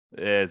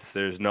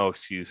 There's no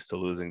excuse to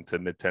losing to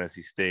Mid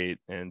Tennessee State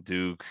and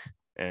Duke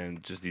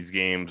and just these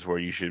games where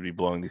you should be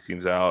blowing these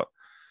teams out.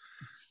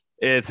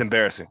 It's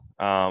embarrassing.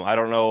 I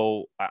don't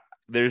know.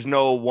 There's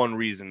no one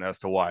reason as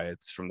to why.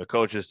 It's from the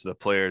coaches to the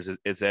players.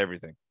 It's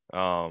everything.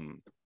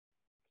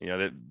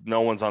 That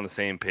no one's on the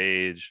same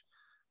page.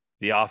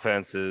 The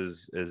offense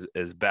is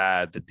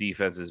bad. The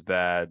defense is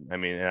bad. I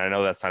mean, and I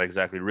know that's not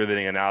exactly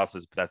riveting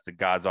analysis, but that's the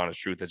God's honest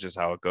truth. That's just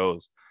how it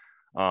goes.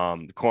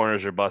 The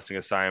corners are busting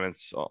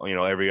assignments,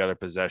 every other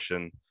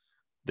possession.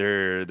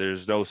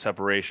 There's no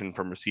separation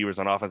from receivers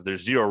on offense.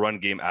 There's 0 run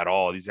game at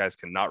all. These guys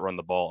cannot run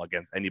the ball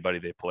against anybody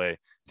they play. I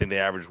think they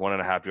average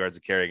 1.5 yards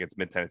a carry against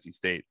Mid Tennessee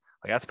State.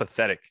 Like, that's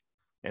pathetic.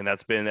 And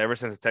that's been ever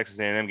since the Texas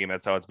A&M game.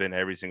 That's how it's been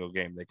every single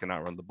game. They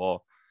cannot run the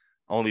ball.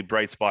 Only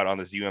bright spot on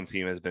this UM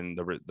team has been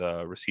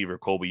the receiver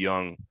Colby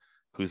Young,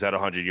 who's had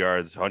 100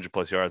 yards,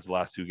 100+ yards the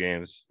last 2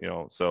 games.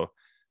 So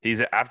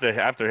he's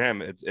after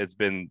him. It's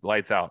been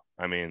lights out.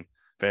 I mean,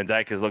 Van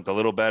Dyke has looked a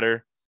little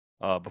better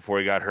before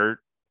he got hurt.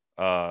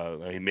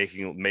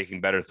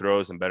 Making better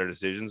throws and better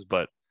decisions,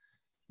 but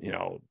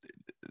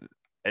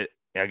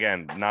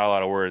again, not a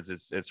lot of words.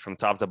 It's from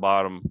top to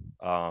bottom.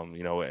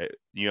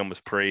 UM was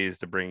praised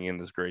to bring in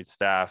this great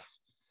staff,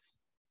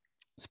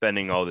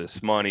 spending all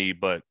this money,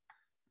 but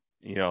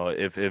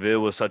if it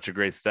was such a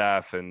great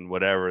staff and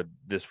whatever,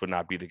 this would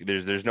not be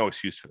there's no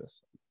excuse for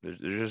this. There's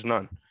just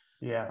none.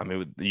 Yeah. I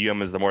mean,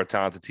 UM is the more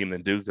talented team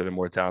than Duke. They're the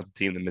more talented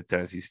team than Mid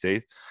Tennessee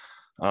State.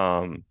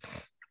 And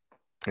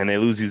they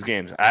lose these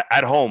games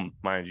at home,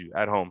 mind you,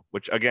 at home,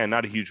 which, again,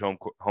 not a huge home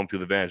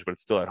field advantage, but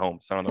it's still at home.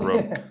 It's not on the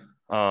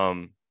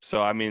road.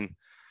 So, I mean,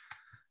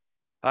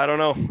 I don't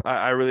know.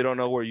 I really don't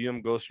know where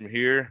UM goes from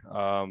here.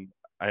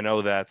 I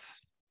know that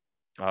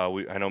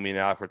I know me and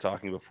Alec were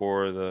talking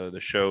before the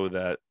show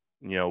that,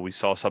 we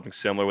saw something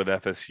similar with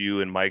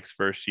FSU in Mike's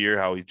first year,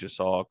 how he just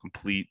saw a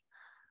complete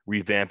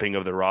revamping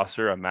of the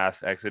roster, a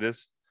mass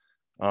exodus.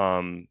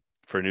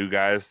 for new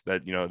guys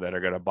that that are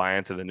going to buy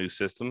into the new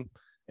system.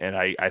 And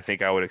I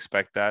think I would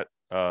expect that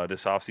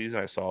this offseason.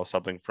 I saw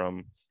something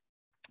from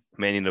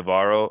Manny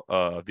Navarro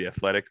of The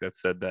Athletic that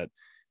said that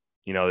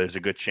there's a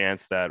good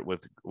chance that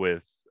with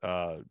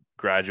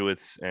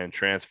graduates and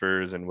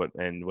transfers and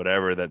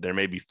whatever, that there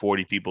may be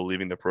 40 people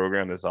leaving the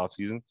program this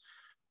offseason,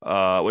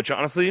 which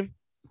honestly,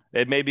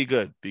 it may be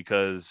good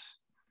because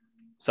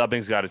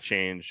something's got to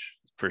change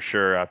for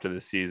sure after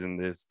this season.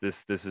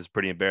 This is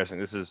pretty embarrassing.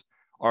 This is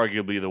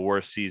arguably the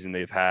worst season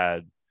they've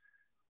had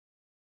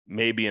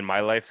maybe in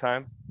my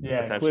lifetime.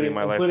 Yeah, potentially in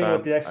my including lifetime.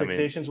 what the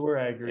expectations were.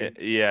 I agree.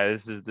 Yeah,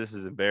 this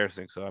is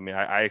embarrassing. So I mean,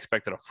 I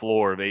expected a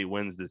floor of 8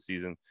 wins this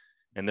season,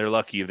 and they're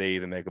lucky if they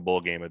even make a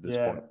bowl game at this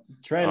point.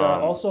 Trent,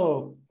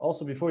 also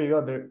before you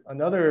go there,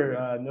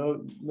 another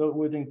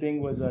noteworthy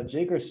thing was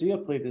Jake Garcia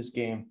played this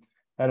game,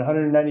 had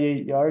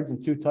 198 yards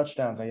and 2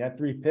 touchdowns. He had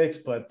 3 picks,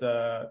 but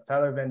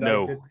Tyler Van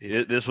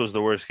Dyke this was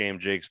the worst game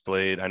Jake's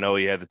played. I know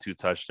he had the 2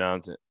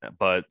 touchdowns,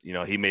 but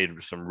he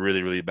made some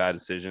really, really bad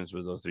decisions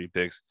with those 3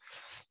 picks.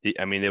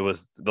 It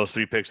was those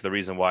 3 picks are the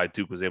reason why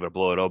Duke was able to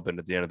blow it open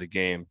at the end of the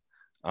game.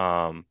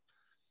 But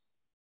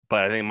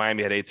I think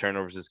Miami had 8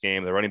 turnovers this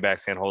game. The running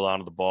backs can't hold on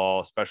to the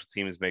ball. Special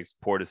teams makes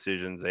poor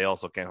decisions. They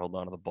also can't hold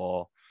on to the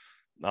ball.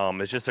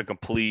 It's just a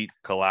complete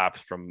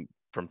collapse from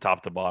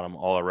top to bottom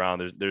all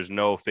around. There's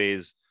no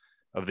phase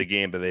of the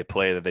game that they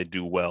play that they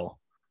do well,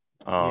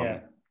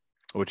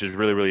 which is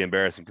really, really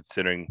embarrassing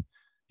considering,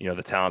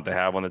 the talent they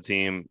have on the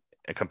team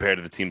and compared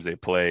to the teams they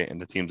play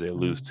and the teams they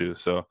lose to.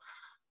 So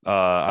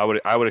I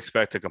would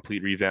expect a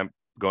complete revamp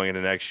going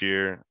into next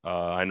year.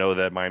 I know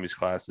that Miami's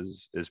class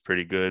is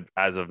pretty good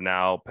as of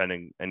now,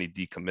 pending any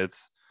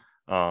decommits.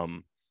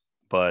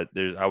 But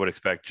I would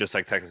expect, just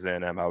like Texas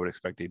A&M, I would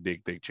expect a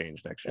big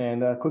change next year.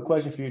 And quick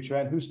question for you,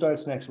 Trent: who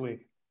starts next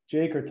week,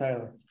 Jake or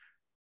Tyler?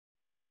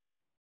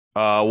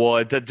 Well,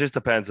 it just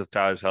depends if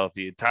Tyler's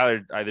healthy.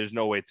 There's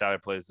no way Tyler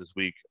plays this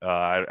week.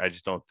 I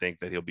just don't think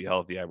that he'll be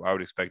healthy. I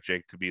would expect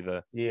Jake to be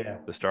the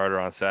starter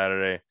on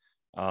Saturday.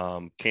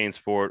 Kane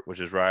Sport, which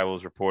is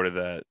Rivals, reported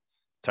that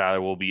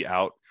Tyler will be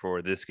out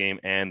for this game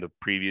and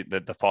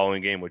the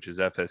following game, which is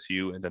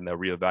FSU, and then they'll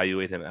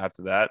reevaluate him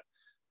after that.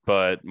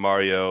 But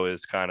Mario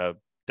is kind of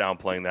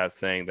downplaying that,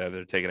 saying that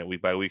they're taking it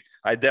week by week.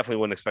 I definitely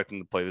wouldn't expect him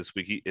to play this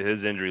week.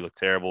 His injury looked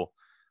terrible.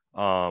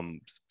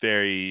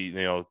 Very,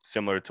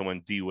 similar to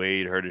when D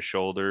Wade hurt his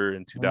shoulder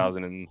in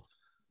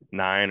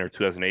 2009 or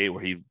 2008,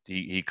 where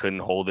he couldn't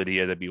hold it. He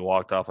had to be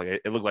walked off.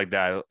 Like it looked like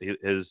that.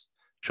 His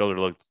shoulder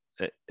looked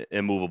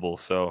immovable.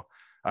 So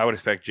I would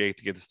expect Jake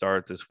to get the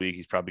start this week.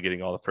 He's probably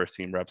getting all the first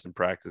team reps in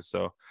practice.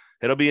 So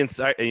it'll be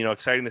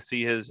exciting to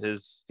see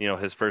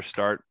his first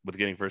start with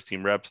getting first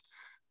team reps.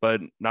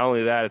 But not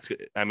only that,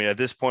 at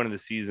this point in the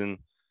season,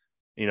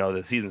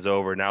 the season's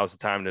over. Now is the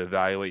time to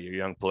evaluate your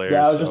young players.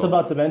 Yeah, I was just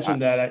about to mention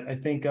that. I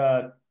think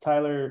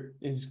Tyler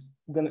is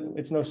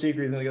it's no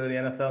secret he's gonna go to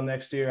the NFL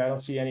next year. I don't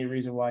see any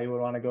reason why he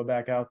would want to go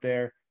back out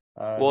there.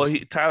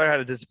 Tyler had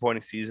a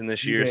disappointing season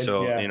this year.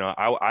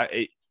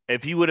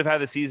 If he would have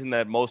had the season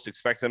that most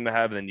expect him to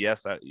have, then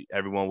yes,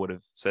 everyone would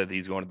have said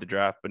he's going to the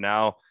draft. But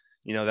now,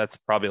 that's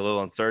probably a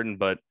little uncertain.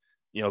 But,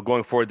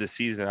 going forward this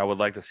season, I would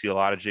like to see a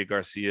lot of Jake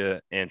Garcia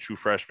and true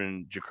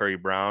freshman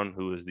Ja'Cory Brown,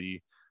 who is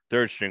the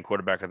 3rd string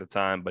quarterback at the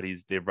time, but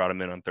they brought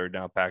him in on 3rd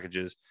down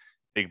packages.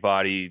 Big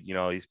body,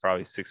 he's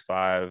probably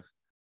 6'5",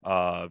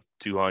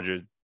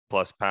 200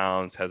 plus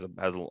pounds, has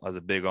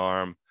a big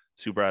arm,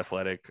 super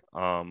athletic.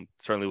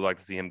 Certainly would like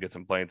to see him get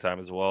some playing time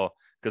as well.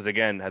 Because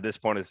again, at this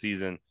point of the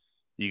season,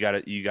 you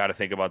got to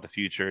think about the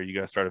future. You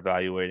got to start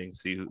evaluating,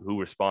 see who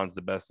responds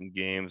the best in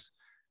games,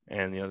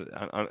 and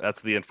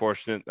that's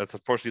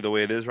unfortunately the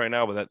way it is right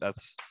now. But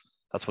that's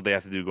what they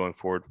have to do going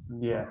forward.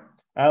 Yeah,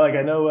 Alec,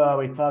 I know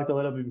we talked a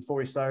little bit before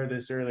we started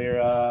this earlier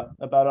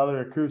about other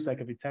recruits that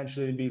could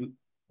potentially be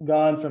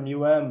gone from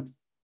UM.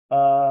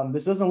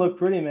 This doesn't look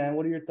pretty, man.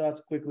 What are your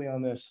thoughts quickly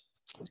on this?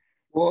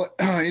 Well,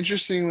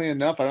 interestingly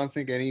enough, I don't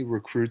think any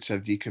recruits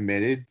have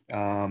decommitted.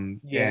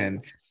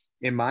 And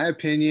in my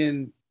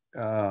opinion,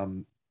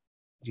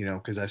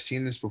 because I've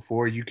seen this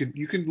before, you can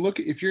look,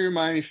 if you're a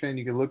Miami fan,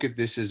 you can look at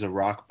this as a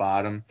rock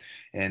bottom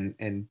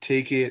and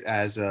take it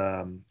as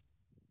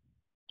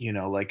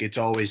like it's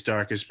always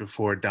darkest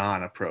before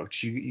dawn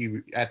approach.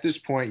 You at this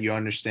point, you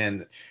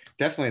understand that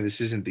definitely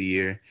this isn't the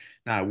year.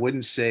 Now, I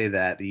wouldn't say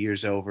that the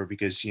year's over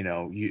because,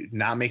 you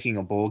not making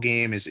a bowl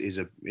game is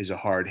a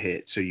hard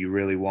hit. So you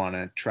really want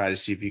to try to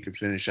see if you can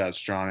finish out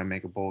strong and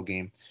make a bowl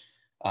game.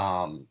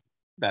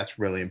 That's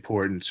really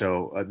important.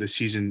 So the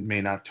season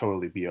may not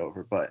totally be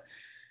over, but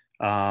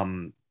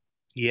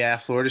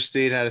Florida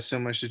State had a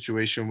similar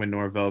situation when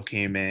Norvell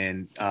came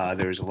in.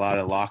 There was a lot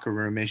of locker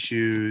room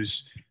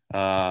issues.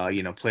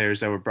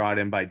 Players that were brought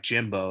in by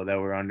Jimbo that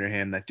were under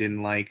him that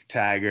didn't like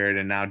Taggart,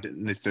 and now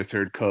it's their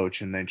 3rd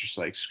coach, and then just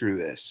like, screw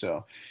this.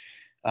 So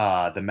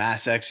the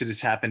mass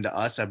exodus happened to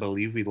us. I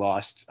believe we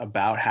lost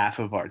about half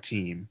of our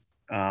team.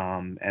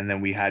 And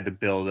then we had to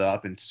build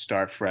up and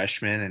start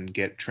freshmen and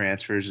get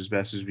transfers as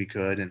best as we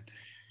could. And,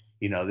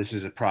 this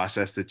is a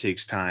process that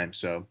takes time.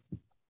 So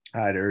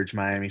I'd urge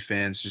Miami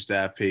fans just to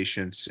have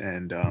patience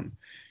and,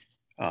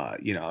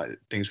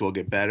 things will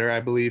get better, I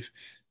believe.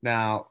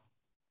 Now,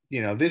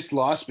 this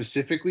loss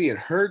specifically, it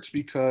hurts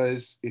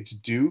because it's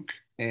Duke,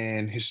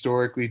 and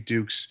historically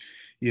Duke's,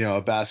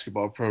 a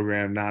basketball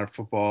program, not a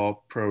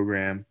football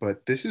program,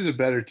 but this is a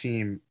better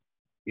team.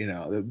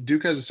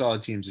 Duke has a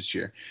solid teams this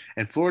year,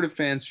 and Florida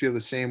fans feel the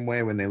same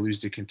way when they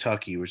lose to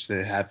Kentucky, which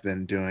they have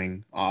been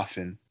doing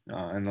often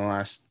in the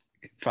last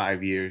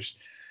 5 years.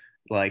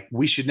 Like,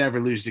 we should never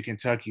lose to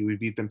Kentucky. We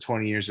beat them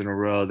 20 years in a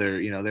row.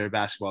 They're a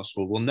basketball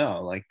school. Well,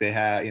 no, like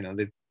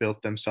they've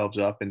built themselves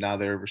up and now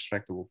they're a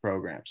respectable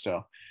program.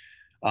 So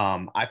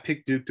I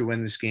picked Duke to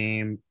win this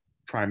game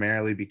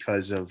primarily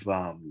because of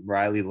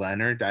Riley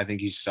Leonard. I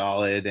think he's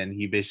solid, and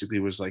he basically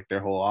was like their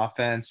whole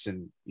offense,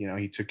 and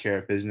he took care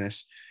of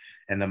business.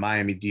 And the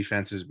Miami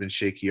defense has been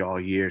shaky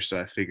all year,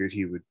 so I figured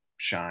he would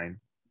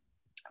shine.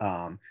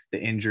 The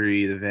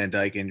Van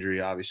Dyke injury,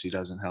 obviously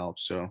doesn't help.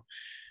 So,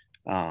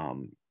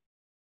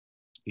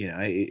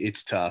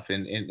 it's tough,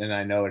 and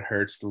I know it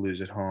hurts to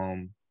lose at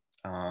home,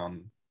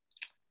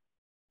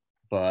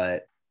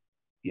 but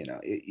you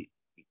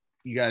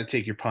got to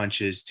take your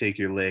punches, take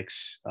your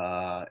licks.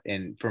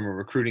 And from a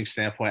recruiting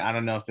standpoint, I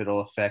don't know if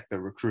it'll affect the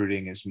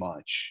recruiting as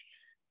much.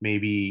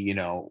 Maybe,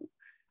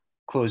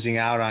 closing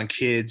out on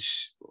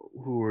kids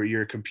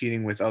you're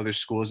competing with other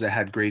schools that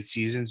had great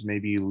seasons.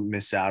 Maybe you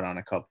miss out on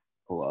a couple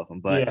of them,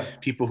 but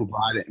people who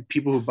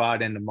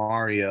bought into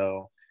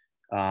Mario,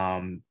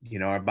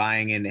 are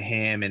buying into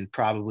him and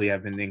probably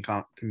have been in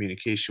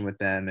communication with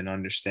them and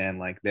understand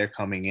like they're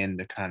coming in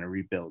to kind of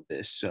rebuild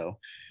this. So,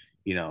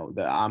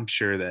 I'm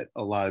sure that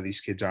a lot of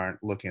these kids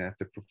aren't looking at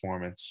the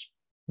performance.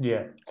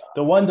 Yeah.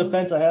 The one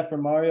defense I have for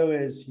Mario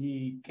is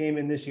he came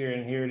in this year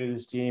and inherited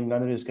his team.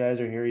 None of his guys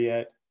are here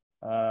yet.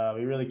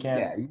 We really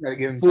can't you gotta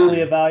give him fully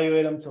time.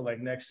 evaluate him till like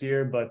next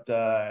year, but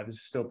this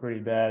is still pretty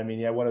bad. I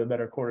mean, one of the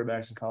better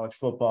quarterbacks in college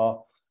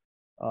football.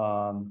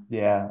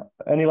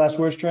 Any last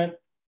words, Trent?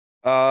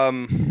 I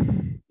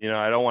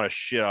don't want to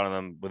shit on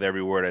them with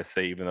every word I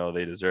say, even though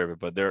they deserve it.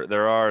 But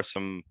there are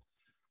some,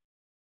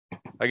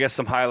 I guess,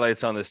 some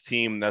highlights on this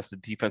team. That's the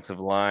defensive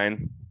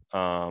line.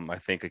 I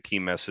think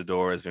Akeem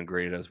Mesidor has been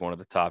graded as one of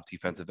the top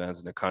defensive ends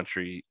in the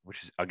country,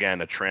 which is again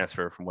a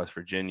transfer from West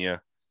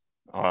Virginia.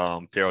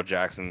 Daryl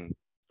Jackson,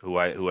 who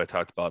I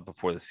talked about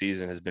before the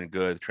season, has been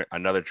good.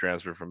 Another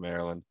transfer from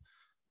Maryland.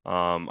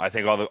 I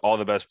think all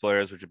the best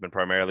players, which have been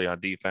primarily on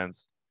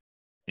defense,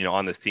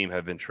 on this team,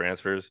 have been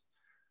transfers.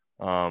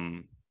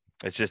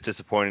 It's just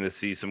disappointing to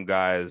see some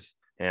guys,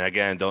 and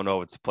again, don't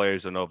know if it's the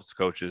players, don't know if it's the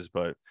coaches,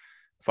 but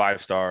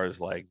 5 stars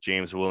like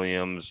James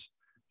Williams,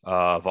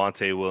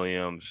 Vontae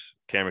Williams,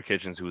 Cameron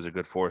Kitchens, who was a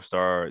good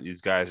 4-star. These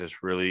guys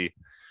just really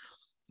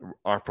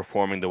aren't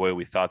performing the way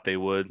we thought they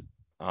would.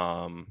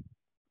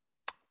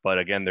 But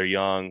again, they're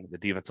young. The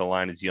defensive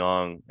line is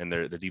young, and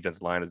the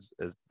defensive line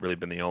has really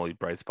been the only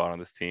bright spot on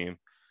this team.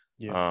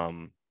 Yeah.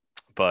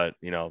 But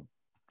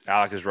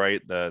Alec is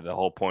right. The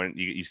whole point,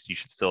 you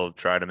should still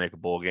try to make a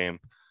bowl game,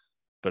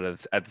 but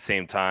at the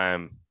same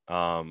time,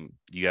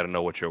 you got to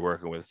know what you're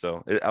working with.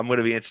 So I'm going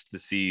to be interested to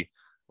see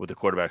with the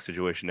quarterback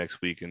situation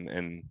next week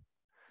and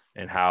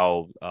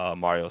how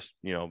Mario's,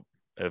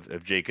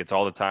 if Jake gets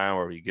all the time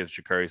or he gives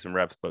Shakari some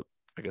reps, but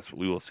I guess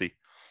we will see.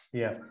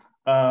 Yeah.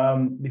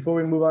 Before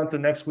we move on to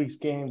next week's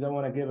games, I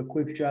want to give a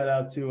quick shout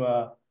out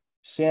to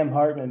Sam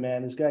Hartman,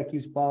 man. This guy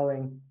keeps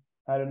balling.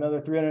 Had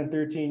another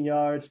 313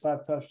 yards,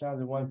 5 touchdowns,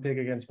 and 1 pick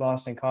against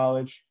Boston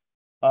College.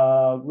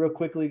 Real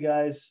quickly,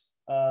 guys,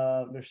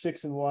 they're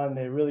 6-1.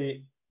 They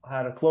really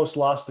had a close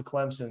loss to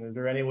Clemson. Is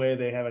there any way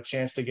they have a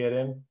chance to get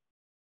in?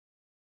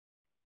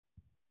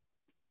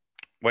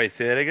 Wait,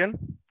 say that again?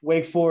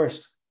 Wake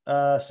Forest.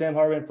 Sam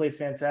Hartman played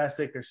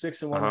fantastic. They're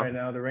 6-1 right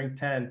now. They're ranked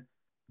 10.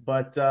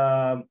 But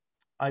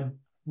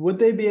would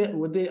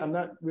they? I'm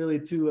not really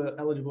too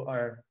eligible.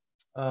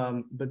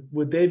 But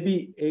would they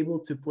be able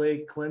to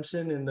play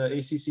Clemson in the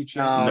ACC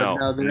championship?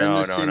 No, they're in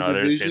the same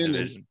division.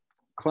 Division.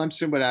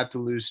 Clemson would have to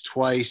lose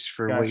twice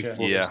for Wake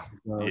Forest. Yeah.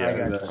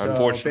 So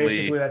unfortunately,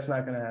 basically, that's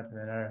not going to happen.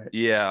 All right.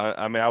 Yeah,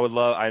 I mean, I would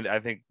love. I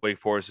think Wake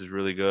Forest is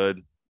really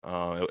good.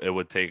 It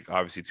would take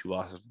obviously 2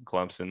 losses from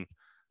Clemson,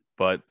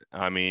 but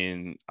I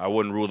mean, I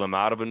wouldn't rule them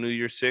out of a New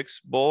Year's Six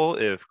bowl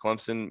if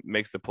Clemson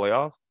makes the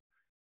playoff.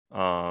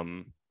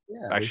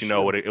 Actually,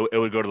 no. It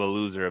would go to the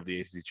loser of the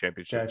ACC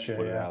championship.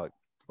 Alec.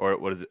 Or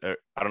what is it?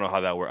 I don't know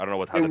how that works. I don't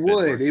know how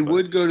it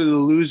would go to the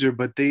loser,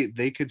 but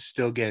they could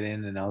still get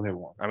in another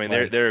one. I mean,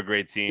 they're a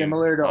great team.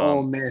 Similar to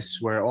Ole Miss,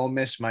 where Ole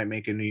Miss might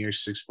make a New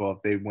Year's Six bowl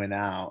if they win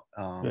out,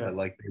 but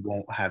like they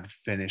won't have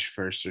finished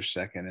first or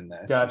second in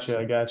that.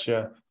 Gotcha.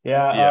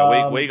 Yeah.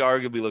 Yeah. Wake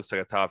arguably looks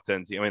like a top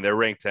 10 team. I mean, they're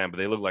ranked 10, but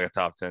they look like a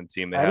top 10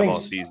 team. They have all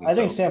season. I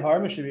think Sam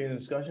Hartman should be in the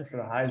discussion for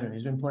the Heisman.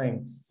 He's been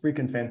playing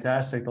freaking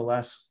fantastic the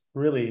last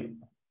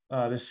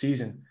this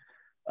season.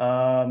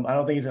 I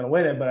don't think he's going to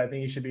win it, but I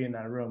think he should be in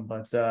that room.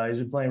 But he's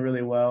been playing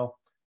really well.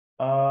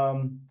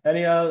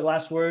 Any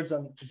last words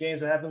on the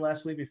games that happened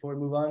last week before we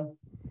move on?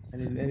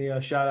 Any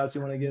shout outs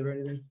you want to give or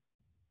anything?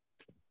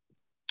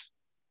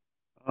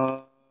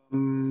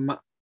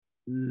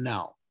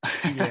 No.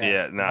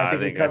 Yeah, no, I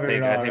think we covered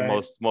it all, I think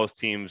right? most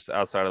teams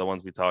outside of the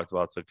ones we talked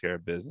about took care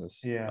of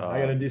business. Yeah, I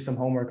got to do some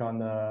homework on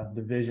the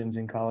divisions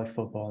in college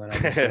football, and I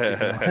can start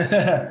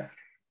to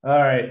go. All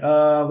right,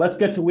 let's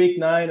get to week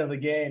 9 of the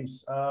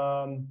games.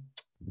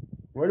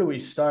 Where do we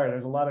start?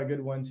 There's a lot of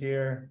good ones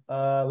here.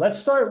 Let's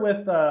start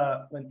with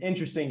an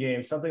interesting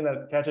game, something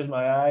that catches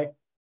my eye.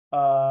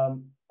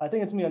 I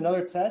think it's going to be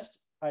another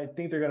test. I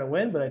think they're going to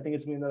win, but I think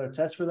it's going to be another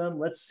test for them.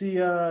 Let's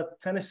see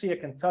Tennessee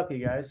at Kentucky,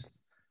 guys.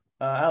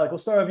 Alec, we'll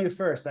start with you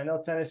first. I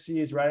know Tennessee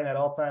is riding that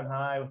all-time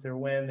high with their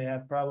win. They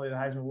have probably the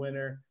Heisman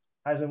winner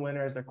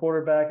as their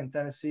quarterback in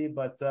Tennessee,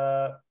 but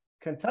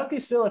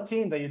Kentucky's still a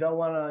team that you don't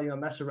want to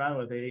mess around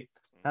with. They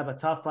have a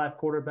top 5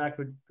 quarterback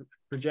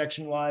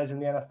projection-wise in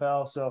the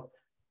NFL. So,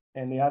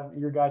 and they have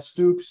your guy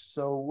Stoops.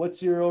 So,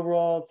 what's your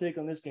overall take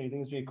on this game? You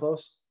think it's gonna be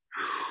close?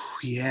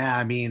 Yeah,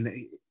 I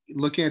mean,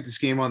 looking at this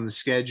game on the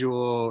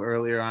schedule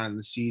earlier on in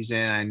the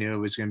season, I knew it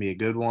was going to be a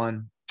good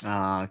one.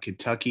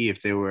 Kentucky,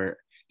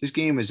 this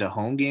game is a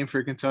home game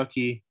for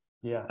Kentucky.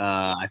 Yeah.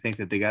 I think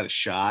that they got a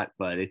shot,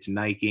 but it's a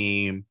night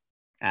game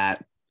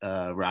at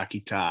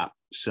Rocky Top.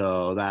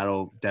 So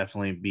that'll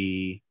definitely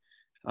be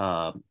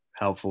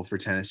helpful for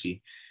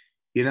Tennessee.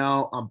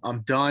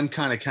 I'm done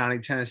kind of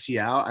counting Tennessee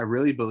out. I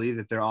really believe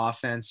that their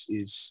offense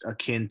is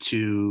akin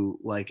to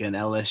like an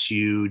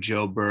LSU,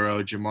 Joe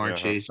Burrow, Jamar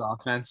Chase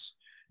offense.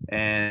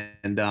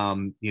 And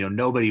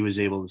nobody was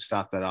able to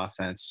stop that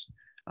offense.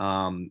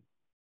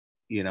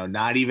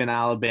 Not even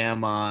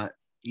Alabama,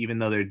 even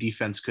though their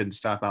defense couldn't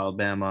stop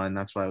Alabama, and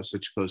that's why it was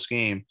such a close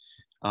game.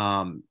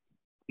 I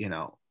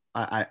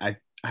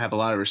have a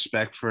lot of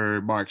respect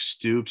for Mark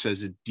Stoops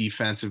as a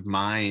defensive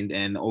mind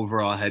and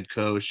overall head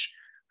coach.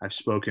 I've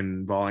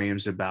spoken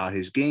volumes about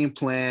his game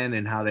plan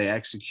and how they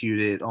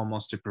execute it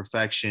almost to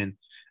perfection.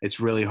 It's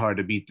really hard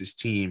to beat this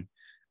team.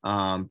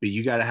 But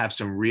you got to have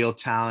some real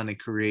talent and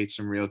create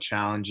some real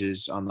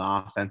challenges on the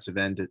offensive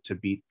end to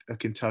beat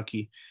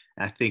Kentucky.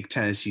 And I think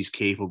Tennessee's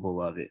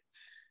capable of it.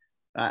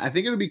 I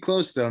think it'll be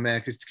close though,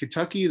 man, because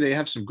Kentucky, they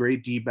have some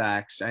great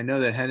D-backs. I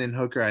know that Hendon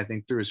Hooker, I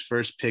think, threw his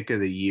first pick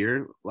of the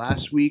year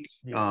last week.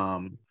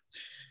 Yeah.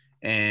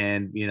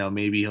 And,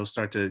 maybe he'll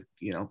start to,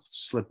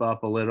 slip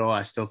up a little.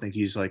 I still think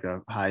he's like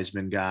a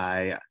Heisman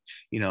guy.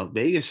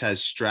 Vegas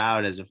has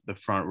Stroud as the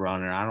front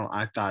runner.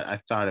 I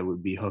thought it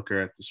would be Hooker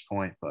at this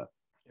point, but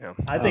yeah,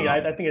 I think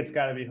it's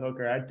got to be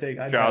Hooker. I'd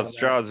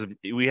Stroud's.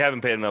 We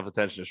haven't paid enough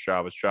attention to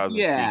Stroud, but Stroud's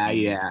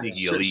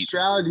sneaky elite.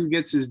 Stroud, he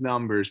gets his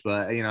numbers,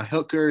 but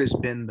Hooker has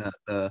been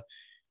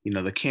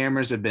the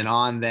cameras have been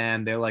on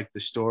them. They're like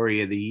the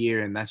story of the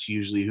year, and that's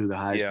usually who the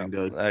Heisman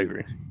goes to. I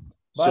agree.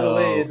 By the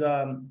way, is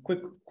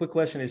quick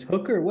question: is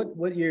Hooker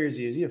what year is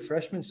he? Is he a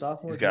freshman,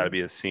 sophomore? He's got to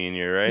be a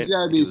senior, right? He's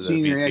got to be a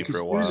senior, yeah. Because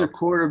he was a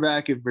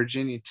quarterback at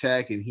Virginia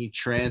Tech, and he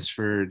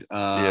transferred.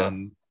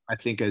 I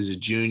think as a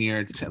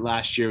junior.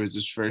 Last year was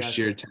his first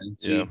year at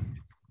Tennessee,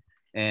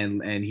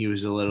 and he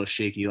was a little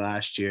shaky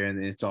last year,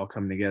 and it's all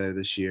coming together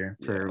this year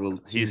for a little.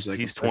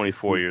 He's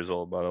 24 years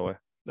old, by the way.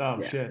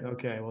 Oh shit!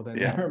 Okay, well then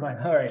never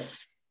mind. All right.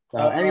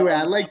 Anyway,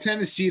 I'd like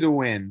Tennessee to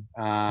win.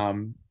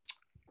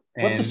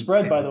 What's the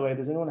spread, by the way?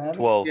 Does anyone have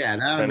 12? Yeah,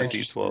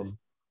 Tennessee 12.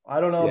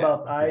 I don't know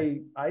about.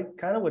 I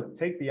kind of would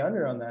take the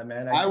under on that,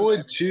 man. I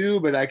would too,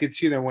 but I could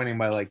see them winning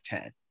by like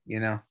 10.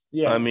 Yeah.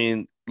 I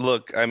mean,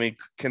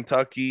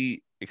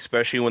 Kentucky,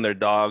 especially when they're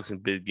dogs in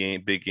big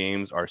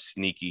games, are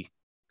sneaky.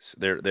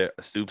 Their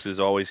Stoops is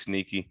always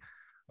sneaky.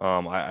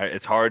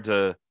 It's hard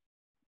to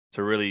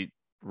really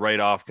write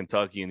off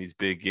Kentucky in these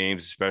big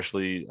games,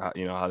 especially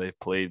how they've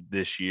played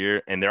this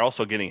year, and they're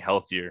also getting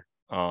healthier.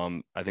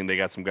 I think they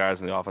got some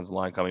guys in the offensive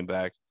line coming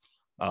back.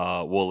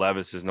 Will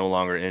Levis is no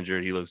longer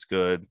injured. He looks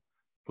good.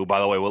 Who, by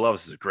the way, Will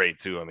Levis is great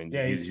too. I mean,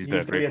 he's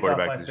been a great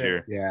quarterback this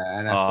year. Yeah,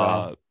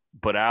 NFL.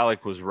 But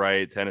Alec was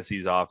right.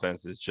 Tennessee's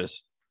offense is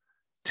just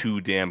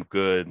too damn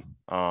good.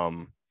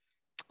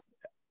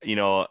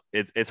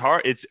 It's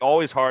hard. It's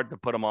always hard to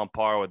put them on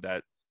par with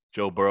that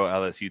Joe Burrow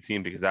LSU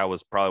team because that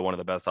was probably one of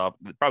the best,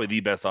 probably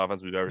the best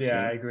offense we've ever seen.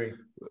 Yeah, I agree.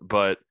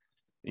 But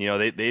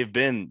they've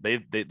been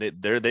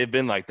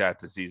like that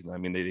this season. I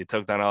mean, they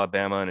took down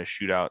Alabama in a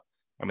shootout.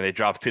 I mean, they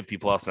dropped 50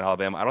 plus in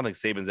Alabama. I don't think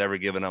Saban's ever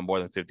given up more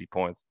than 50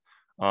 points.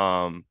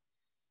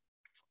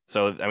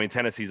 So I mean,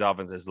 Tennessee's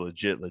offense is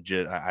legit.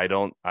 I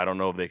don't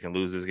know if they can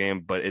lose this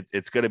game, but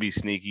it's going to be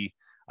sneaky.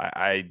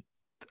 I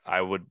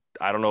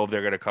don't know if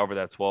they're going to cover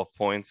that 12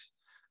 points.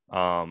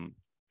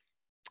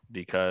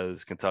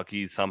 Because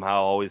Kentucky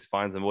somehow always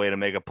finds a way to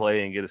make a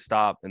play and get a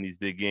stop in these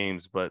big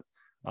games, but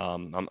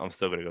I'm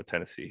still going to go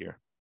Tennessee here.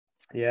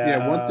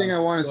 Yeah. One thing I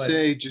want to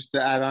say, just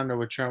to add on to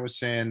what Trent was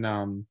saying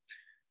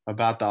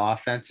about the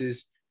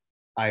offenses,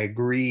 I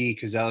agree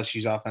because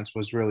LSU's offense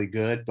was really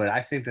good, but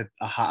I think that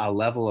a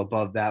level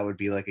above that would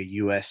be like a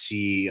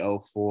USC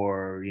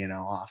 04,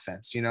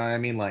 offense. You know what I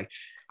mean? Like,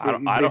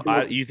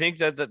 you think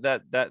that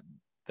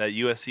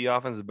USC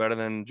offense is better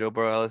than Joe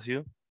Burrow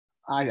LSU?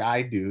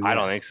 I do. Yeah. I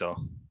don't think so.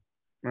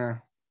 All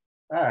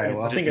right.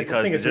 Well, I think it's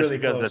really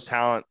because close. the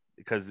talent,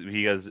 because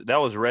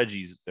that was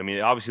Reggie's. I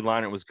mean, obviously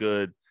Leinart was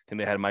good. think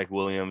they had Mike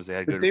Williams. They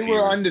had But good they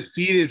receivers. were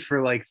undefeated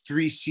for like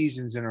 3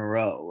 seasons in a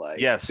row. Like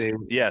Yes.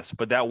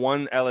 But that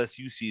one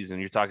LSU season,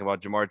 you're talking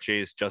about Jamar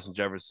Chase, Justin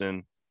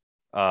Jefferson,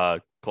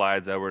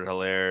 Clyde's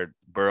Edward-Helaire,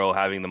 Burrow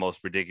having the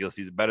most ridiculous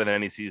season, better than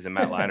any season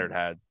Matt Leinart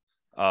had.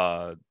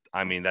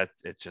 I mean,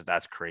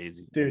 that's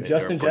crazy. Dude, They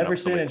Justin were putting up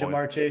so Jefferson many and points.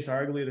 Jamar Chase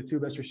are arguably the 2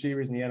 best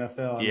receivers in the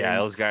NFL. Yeah,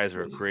 those guys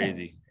are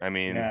crazy. I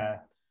mean, yeah,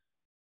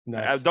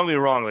 nuts. don't get me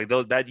wrong. Like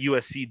that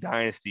USC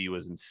dynasty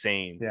was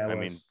insane. Yeah, I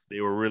mean,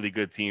 they were a really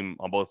good team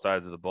on both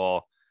sides of the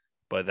ball.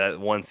 But that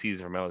one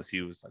season from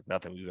LSU was like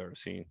nothing we've ever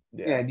seen.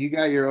 Yeah, and you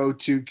got your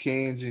 0-2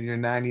 Canes and your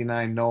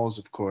 99 Knowles,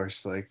 of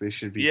course. Like they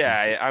should be.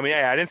 Yeah, I mean,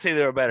 I didn't say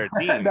they were a better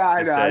team.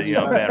 I said,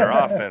 better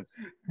offense.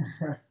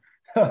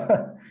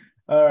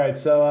 All right,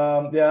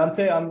 so yeah,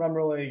 I'm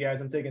rolling you guys.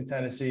 I'm taking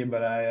Tennessee,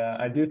 but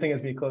I do think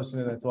it's be closer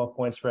than the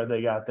 12-point spread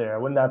they got there. I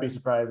would not be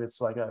surprised if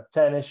it's like a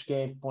 10-ish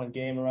point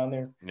game around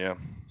there. Yeah.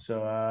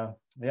 So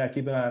yeah,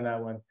 keep an eye on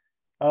that one.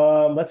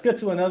 Let's get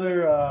to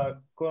another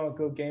quote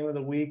unquote game of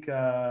the week.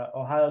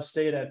 Ohio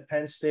State at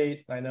Penn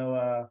State. I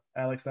know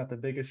Alex not the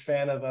biggest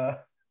fan of the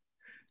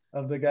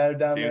guy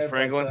down James there,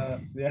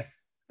 Franklin. but yeah.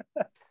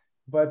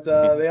 But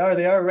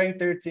they are ranked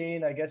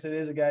 13. I guess it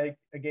is a game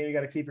you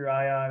got to keep your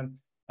eye on.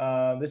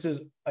 This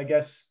is, I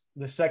guess,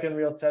 the second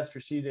real test for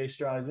CJ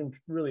Stroud. He's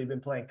really been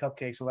playing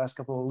cupcakes the last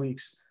couple of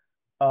weeks.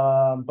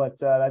 But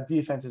that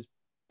defense has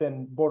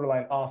been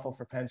borderline awful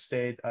for Penn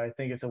State. I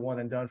think it's a one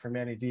and done for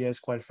Manny Diaz,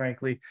 quite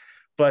frankly.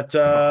 But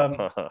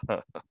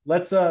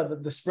let's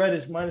the spread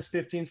is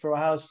 -15 for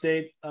Ohio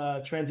State.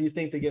 Trent, do you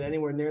think they get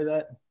anywhere near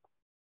that?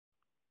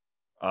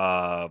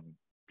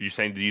 You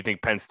saying, do you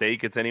think Penn State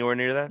gets anywhere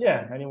near that?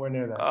 Yeah, anywhere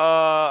near that.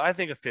 I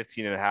think a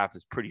 15.5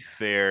 is pretty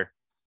fair.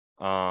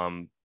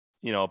 Penn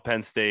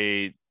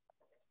State,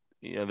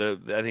 I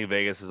think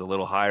Vegas is a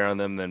little higher on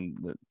them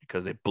than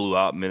because they blew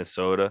out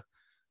Minnesota.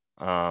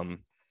 But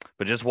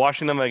just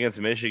watching them against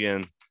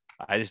Michigan,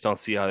 I just don't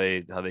see how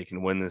they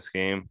can win this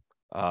game.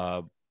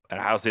 And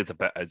Ohio State's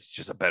it's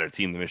just a better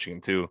team than Michigan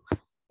too.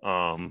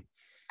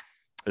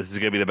 This is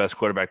going to be the best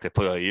quarterback they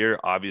play all year.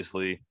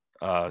 Obviously,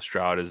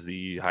 Stroud is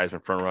the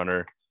Heisman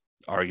frontrunner,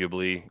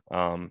 arguably.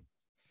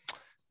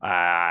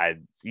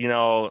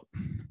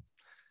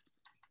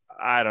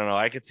 I don't know.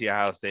 I could see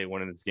Ohio State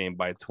winning this game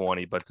by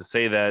 20, but to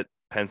say that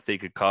Penn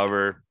State could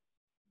cover,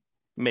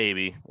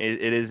 maybe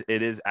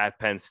it is at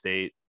Penn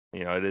State.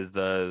 It is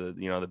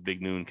the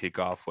big noon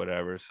kickoff,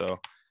 whatever. So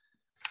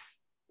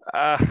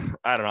I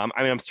don't know.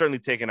 I'm certainly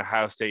taking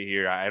Ohio State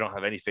here. I don't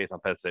have any faith on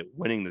Penn State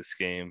winning this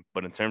game,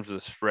 but in terms of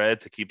the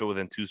spread to keep it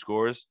within 2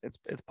 scores, it's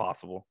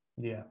possible.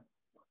 Yeah.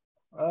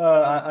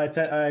 I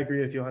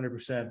agree with you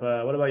 100%.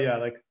 But what about you,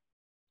 Alec?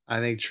 I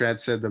think Trent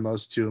said the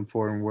most 2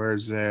 important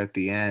words there at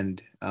the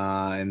end,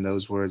 and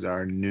those words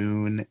are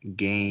noon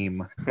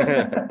game.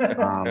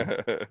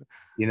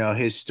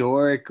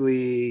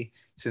 Historically,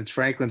 since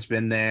Franklin's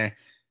been there,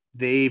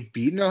 they've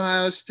beaten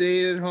Ohio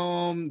State at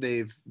home.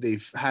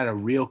 They've had a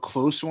real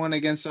close one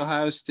against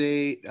Ohio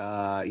State.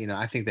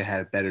 I think they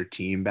had a better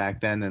team back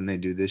then than they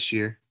do this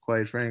year,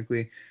 quite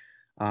frankly.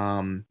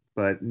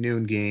 But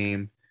noon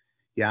game.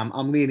 Yeah,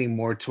 I'm leaning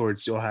more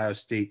towards Ohio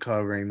State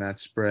covering that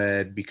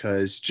spread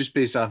because just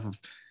based off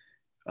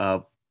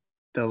of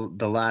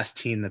the last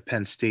team, the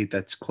Penn State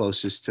that's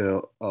closest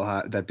to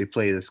Ohio, that they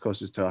play that's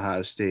closest to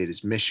Ohio State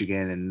is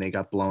Michigan, and they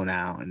got blown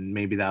out. And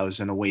maybe that was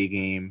an away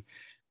game,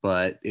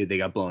 but they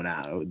got blown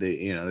out.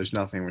 There's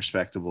nothing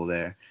respectable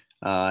there.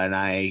 And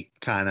I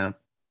kind of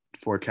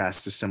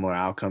forecast a similar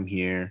outcome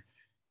here.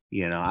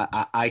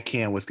 I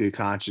can't with good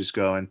conscience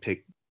go and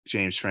pick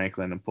James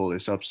Franklin and pull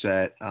this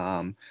upset.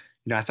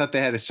 I thought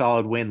they had a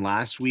solid win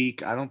last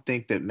week. I don't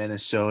think that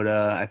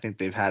Minnesota, I think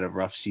they've had a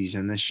rough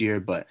season this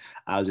year, but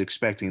I was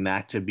expecting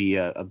that to be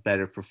a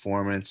better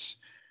performance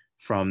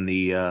from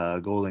the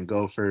Golden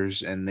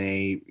Gophers, and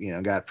they,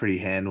 got pretty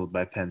handled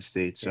by Penn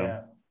State. So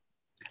yeah.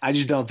 I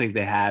just don't think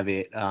they have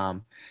it.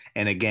 And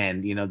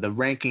again, the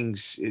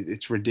rankings,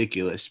 it's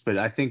ridiculous, but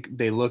I think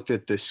they looked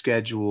at the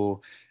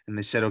schedule and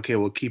they said, okay,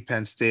 we'll keep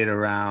Penn State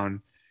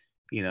around,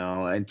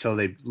 until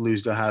they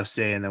lose to Ohio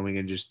State, and then we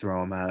can just throw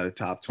them out of the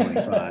top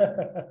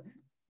 25.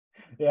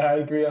 Yeah, I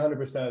agree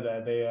 100% of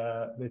that.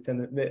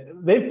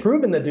 They've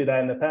proven to do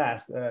that in the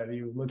past.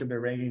 You look at their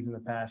rankings in the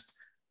past,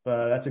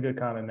 but that's a good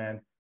comment,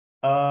 man.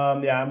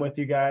 Yeah, I'm with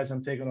you guys.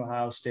 I'm taking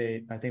Ohio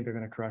State. I think they're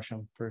going to crush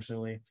them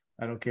personally.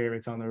 I don't care if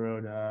it's on the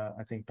road.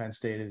 I think Penn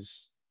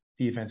State's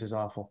defense is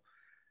awful.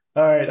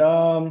 All right,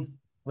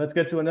 let's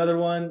get to another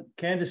one.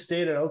 Kansas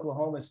State at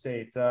Oklahoma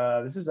State.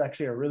 This is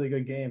actually a really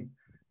good game.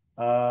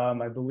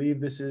 I believe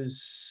this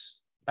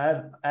is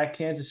at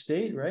Kansas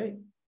State, right?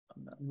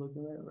 I'm not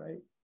looking at it right.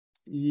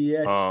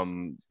 Yes.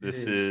 This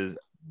is.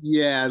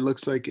 Yeah, it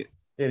looks like it.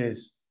 It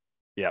is.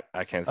 Yep,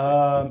 at Kansas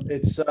State.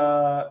 It's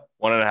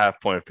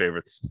 1.5 point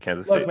favorites.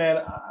 Kansas State. Look,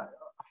 man,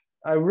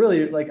 I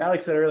really, like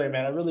Alex said earlier,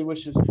 man, I really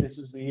wish this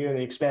was the year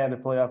they expanded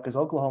the playoff because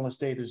Oklahoma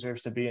State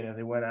deserves to be in it.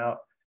 They went out.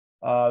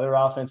 Their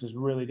offense is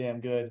really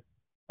damn good.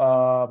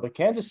 But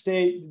Kansas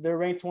State, they're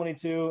ranked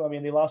 22. I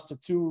mean, they lost to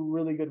 2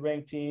 really good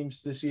ranked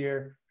teams this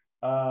year.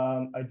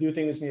 I do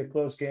think this will be a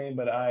close game,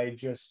 but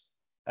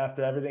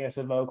after everything I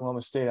said about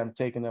Oklahoma State, I'm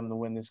taking them to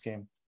win this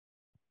game.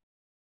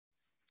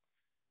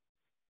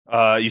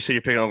 You said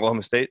you're picking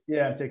Oklahoma State?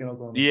 Yeah, I'm taking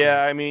Oklahoma State.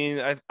 Yeah, I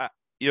mean,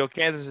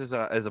 Kansas is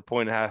a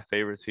point and a half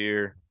favorites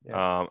here.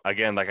 Yeah.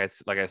 Again, like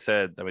I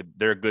said, I mean,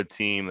 they're a good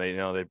team.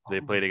 They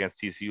played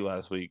against TCU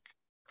last week.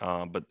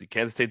 But the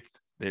Kansas State,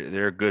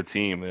 they're a good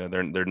team.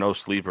 They're no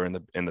sleeper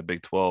in the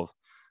Big 12.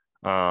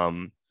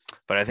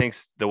 But I think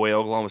the way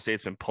Oklahoma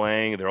State's been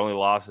playing, their only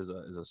loss is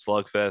a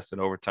slugfest in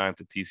overtime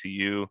to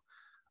TCU.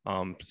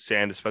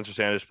 Spencer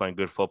Sanders playing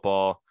good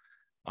football.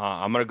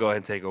 I'm gonna go ahead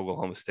and take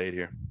Oklahoma State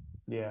here.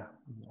 Yeah.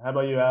 How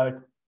about you, Alec?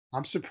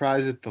 I'm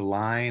surprised at the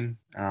line,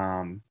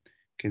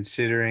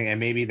 considering, and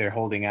maybe they're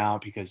holding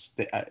out because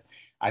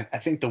I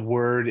think the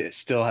word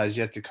still has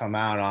yet to come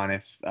out on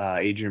if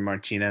Adrian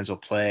Martinez will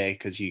play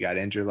because he got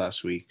injured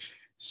last week.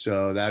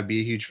 So that would be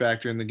a huge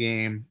factor in the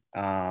game.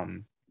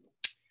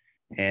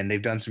 And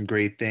they've done some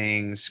great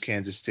things.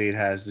 Kansas State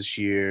has this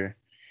year.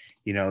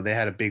 They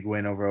had a big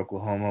win over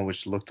Oklahoma,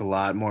 which looked a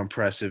lot more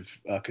impressive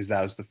because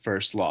that was the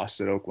first loss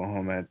that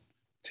Oklahoma had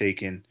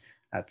taken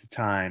at the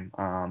time.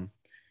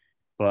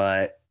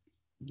 But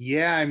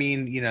yeah, I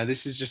mean,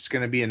 this is just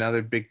going to be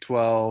another Big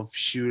 12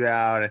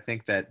 shootout. I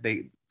think that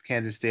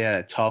Kansas State had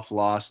a tough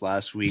loss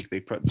last week.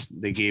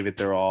 They gave it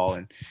their all,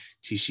 and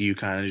TCU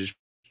kind of just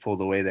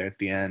pulled away there at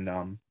the end.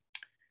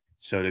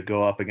 So to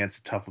go up against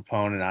a tough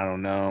opponent, I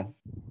don't know.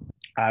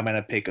 I'm going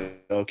to pick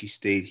Okie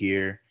State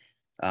here,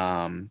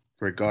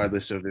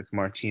 regardless of if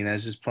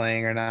Martinez is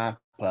playing or not.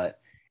 But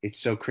it's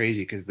so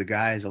crazy because the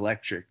guy is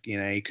electric.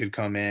 He could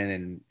come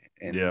in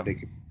and they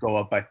could go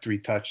up by 3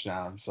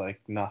 touchdowns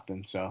like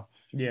nothing. So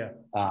yeah,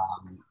 I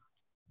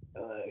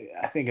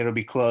think it'll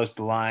be close.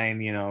 The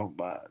line,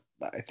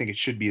 I think it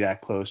should be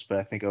that close, but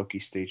I think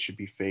Okie State should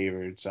be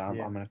favored. So I'm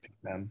going to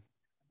pick them.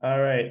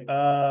 All right.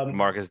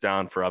 Mark is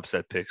down for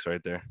upset picks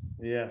right there.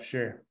 Yeah,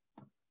 sure.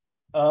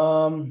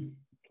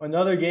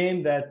 Another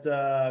game that,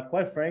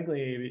 quite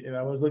frankly, if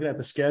I was looking at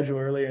the schedule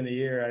earlier in the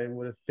year, I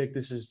would have picked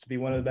this as to be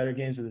one of the better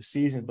games of the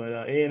season. But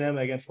A&M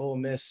against Ole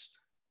Miss,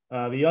 the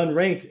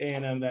unranked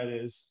A&M that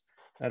is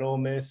at Ole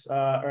Miss,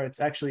 or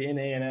it's actually in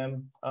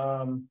A&M.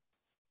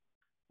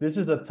 This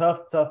is a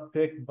tough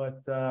pick,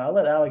 but I'll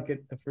let Alec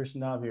get the first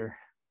knob here.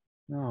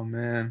 Oh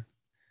man,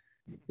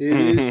 it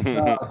is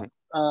tough.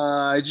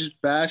 I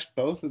just bashed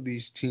both of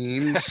these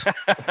teams,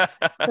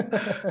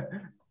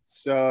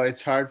 so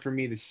it's hard for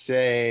me to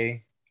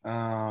say.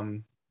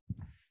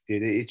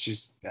 It's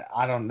just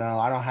I don't know.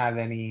 I don't have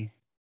any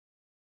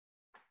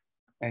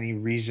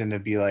reason to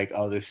be like,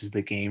 oh, this is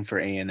the game for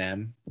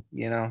A&M,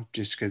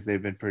 just because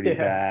they've been pretty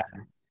bad.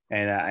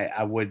 And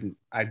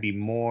I'd be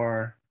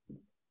more.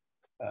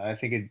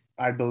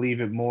 I'd believe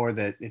it more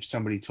that if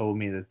somebody told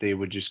me that they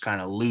would just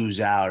kind of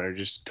lose out or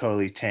just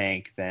totally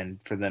tank than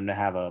for them to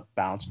have a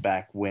bounce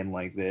back win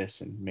like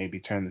this and maybe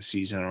turn the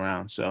season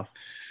around. So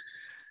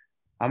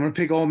I'm going to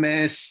pick Ole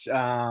Miss.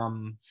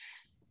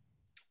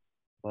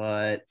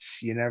 But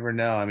you never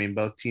know. I mean,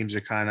 both teams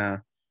are kind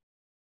of,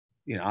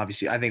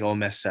 obviously I think Ole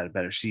Miss had a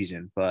better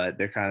season, but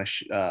they're kind of,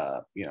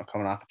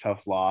 coming off a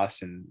tough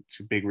loss and it's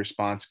a big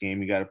response game.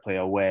 You got to play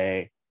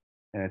away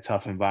in a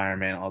tough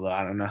environment, although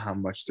I don't know how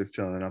much they're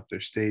filling up their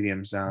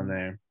stadiums down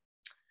there.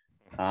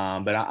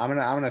 But I'm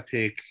gonna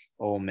pick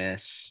Ole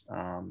Miss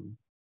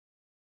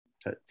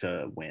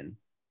to win.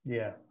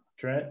 Yeah,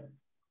 Trent.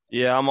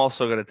 Yeah, I'm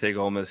also gonna take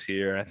Ole Miss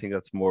here. I think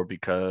that's more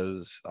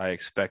because I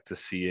expect to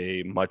see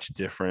a much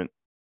different,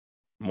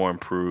 more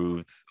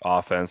improved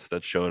offense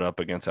that showed up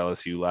against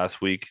LSU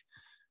last week.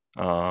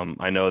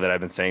 I know that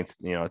I've been saying,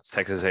 it's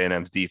Texas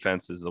A&M's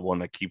defense is the one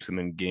that keeps them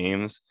in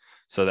games.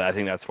 So I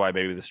think that's why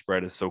maybe the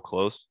spread is so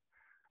close.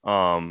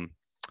 But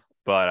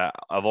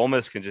if Ole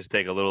Miss can just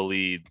take a little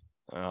lead,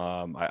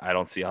 I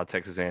don't see how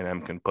Texas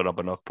A&M can put up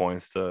enough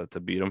points to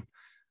beat them.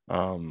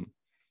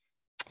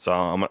 So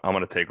I'm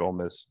going to take Ole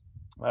Miss.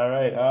 All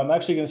right. I'm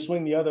actually going to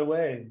swing the other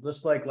way.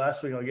 Just like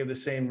last week, I'll give the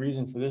same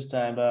reason for this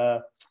time.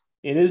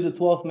 It is the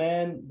 12th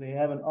man. They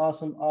have an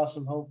awesome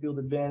home field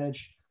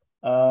advantage.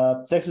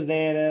 Texas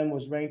A&M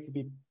was ranked to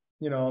be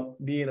in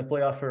the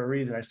playoff for a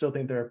reason. I still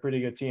think they're a pretty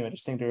good team. I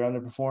just think they're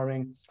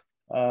underperforming.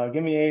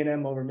 Give me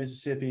A&M over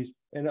Mississippi.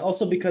 And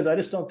also because I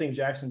just don't think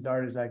Jackson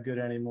Dart is that good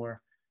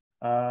anymore.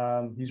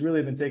 He's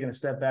really been taking a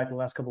step back the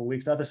last couple of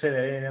weeks. Not to say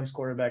that A&M's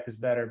quarterback is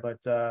better,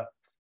 but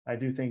I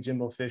do think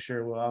Jimbo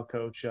Fisher will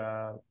outcoach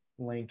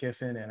Lane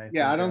Kiffin. And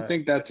I don't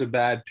think that's a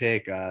bad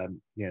pick.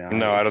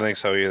 No, I don't think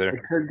so either.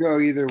 It could go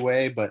either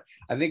way, but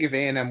I think if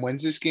A&M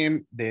wins this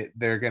game,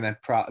 they're gonna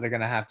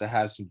have to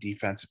have some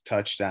defensive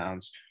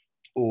touchdowns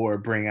or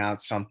bring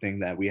out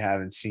something that we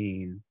haven't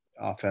seen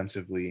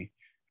offensively.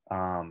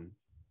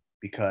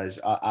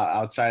 Because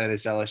outside of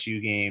this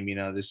LSU game,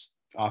 this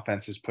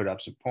offense has put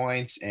up some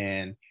points,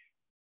 and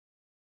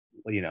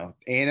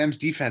A&M's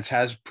defense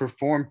has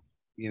performed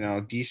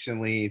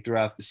decently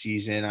throughout the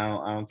season.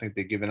 I don't think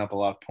they've given up a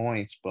lot of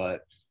points,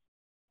 but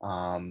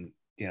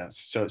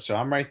so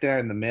I'm right there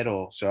in the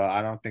middle. So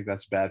I don't think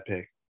that's a bad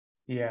pick.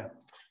 Yeah.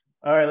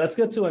 All right, let's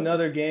get to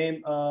another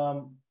game.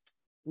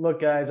 look,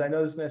 guys, I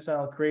know this is going to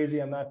sound crazy.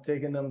 I'm not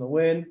taking them to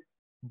win,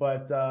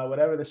 but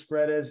whatever the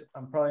spread is,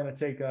 I'm probably going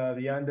to take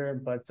the under.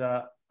 But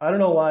I don't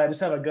know why. I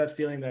just have a gut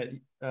feeling that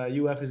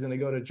UF is going to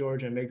go to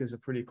Georgia and make this a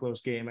pretty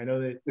close game. I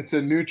know that It's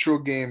a neutral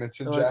game. It's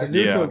it's a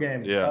Jacksonville. neutral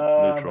game.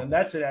 Yeah, neutral. And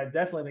that's it. I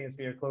definitely think it's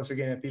going to be a closer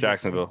game than people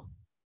Jacksonville.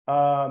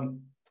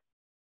 think.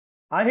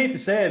 I hate to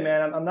say it,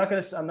 man. I'm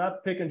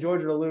not picking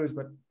Georgia to lose,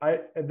 but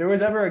if there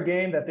was ever a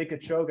game that they could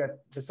choke at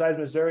besides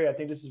Missouri, I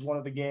think this is one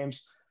of the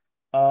games.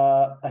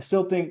 I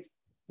still think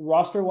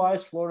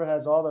roster-wise, Florida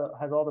has all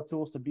the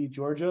tools to beat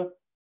Georgia.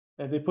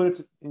 If they put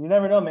it, you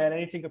never know, man.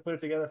 Any team can put it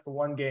together for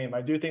one game.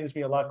 I do think this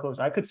be a lot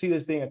closer. I could see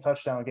this being a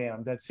touchdown game.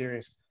 I'm dead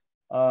serious.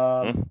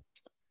 Yeah,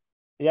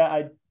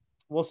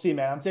 we'll see,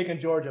 man. I'm taking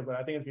Georgia, but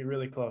I think it'd be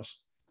really close.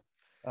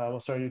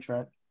 We'll start you,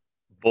 Trent.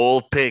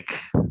 Bold pick,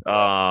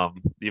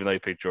 even though you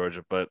picked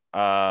Georgia, but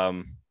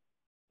I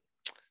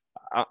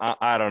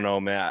don't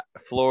know, man.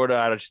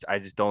 Florida, I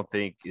just don't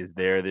think is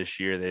there this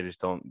year. They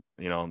just don't,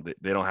 they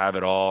don't have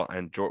it all.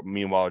 And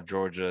meanwhile,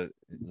 Georgia,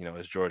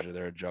 is Georgia.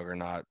 They're a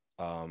juggernaut.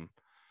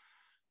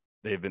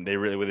 They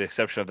really, with the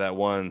exception of that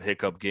one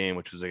hiccup game,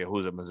 which was who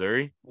was it,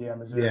 Missouri? Yeah,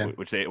 Missouri. Yeah.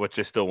 Which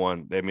they still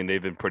won. I mean,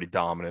 they've been pretty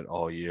dominant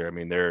all year. I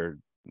mean,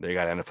 they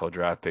got NFL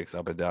draft picks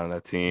up and down on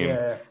that team.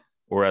 Yeah.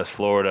 Whereas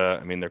Florida,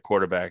 I mean, their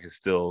quarterback we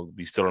still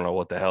don't know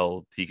what the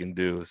hell he can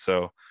do.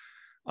 So,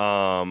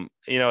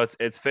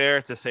 it's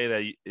fair to say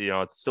that,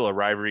 it's still a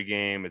rivalry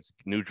game. It's a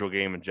neutral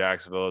game in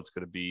Jacksonville. It's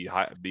going to be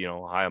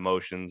high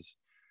emotions.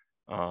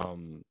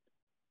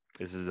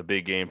 This is a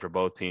big game for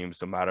both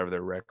teams, no matter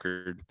their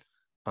record.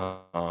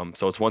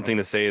 So it's one thing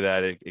to say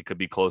that it could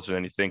be closer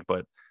than you think,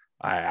 but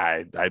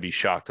I'd be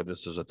shocked if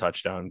this was a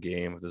touchdown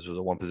game, if this was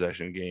a one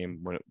possession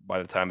game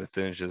by the time it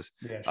finishes.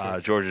 Yeah,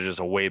 sure. Georgia's just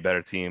a way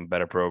better team,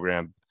 better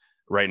program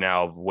right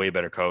now, way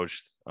better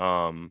coached.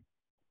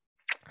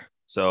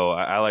 So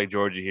I like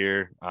Georgia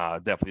here,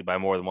 definitely by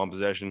more than one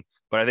possession.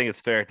 But I think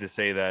it's fair to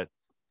say that,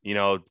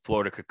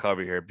 Florida could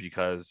cover here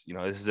because,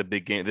 this is a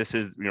big game. This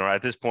is,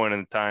 at this point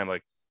in time,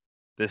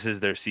 this is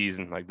their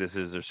season, this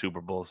is their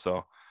Super Bowl.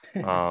 So,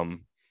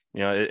 and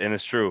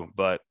it's true,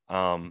 but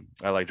I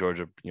like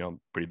Georgia,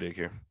 pretty big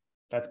here.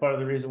 That's part of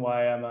the reason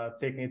why I'm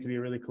taking it to be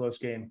a really close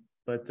game.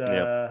 But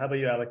how about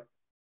you, Alec?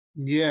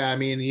 Yeah, I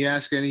mean, you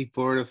ask any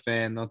Florida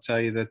fan, they'll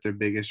tell you that their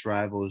biggest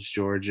rival is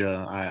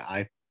Georgia.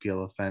 I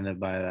feel offended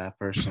by that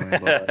personally,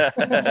 but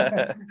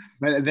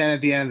then at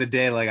the end of the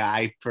day,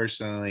 I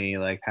personally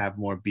have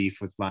more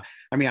beef with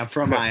I'm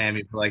from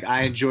Miami, but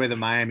I enjoy the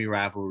Miami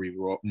rivalry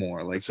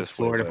more. The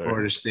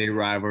Florida State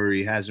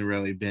rivalry hasn't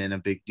really been a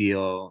big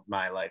deal in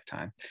my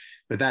lifetime,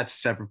 but that's a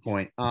separate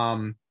point.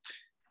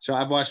 So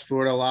I've watched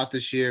Florida a lot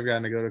this year. I've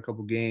gotten to go to a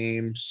couple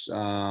games,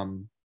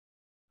 and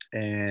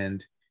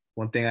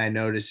one thing I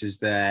noticed is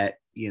that,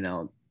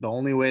 the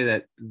only way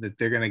that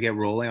they're going to get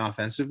rolling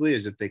offensively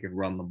is if they can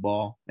run the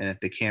ball. And if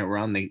they can't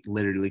run, they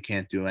literally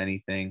can't do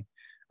anything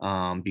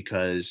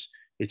because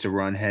it's a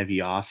run heavy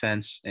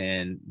offense.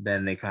 And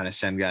then they kind of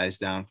send guys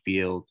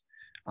downfield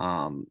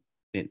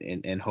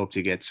and hope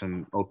to get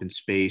some open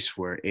space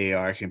where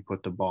AR can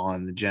put the ball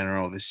in the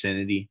general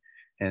vicinity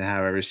and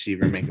have a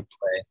receiver make a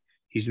play.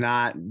 He's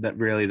not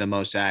really the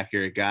most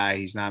accurate guy.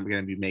 He's not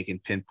going to be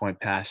making pinpoint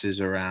passes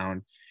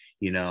around,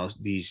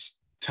 these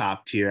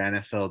top tier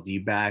NFL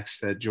D-backs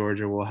that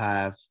Georgia will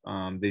have.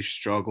 They've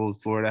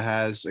struggled, Florida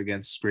has,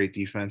 against great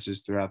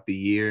defenses throughout the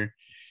year.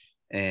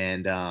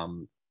 And,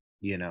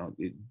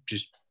 it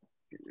just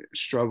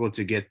struggled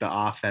to get the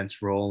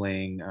offense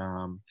rolling.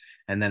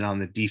 And then on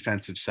the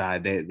defensive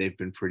side, they've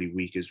been pretty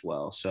weak as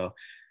well. So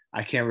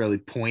I can't really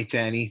point to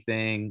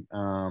anything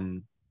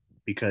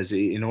because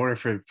in order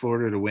for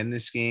Florida to win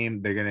this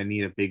game, they're going to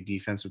need a big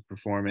defensive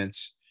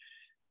performance.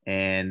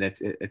 And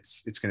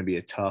it's going to be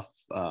a tough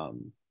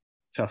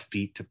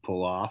feat to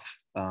pull off.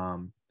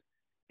 And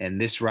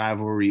this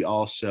rivalry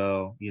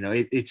also,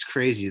 it's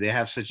crazy. They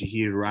have such a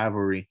heated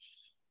rivalry.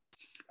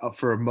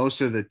 For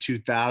most of the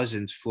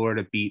 2000s,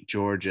 Florida beat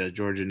Georgia.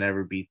 Georgia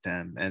never beat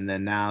them. And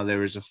then now there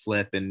was a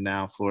flip, and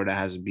now Florida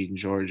hasn't beaten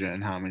Georgia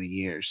in how many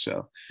years?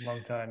 So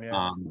long time,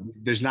 yeah.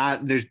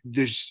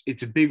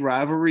 It's a big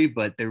rivalry,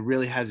 but there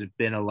really hasn't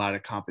been a lot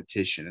of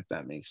competition, if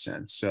that makes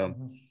sense. So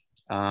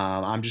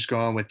I'm just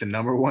going with the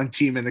number one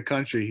team in the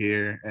country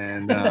here,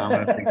 and I'm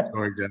going to pick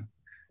Georgia.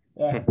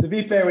 Yeah, to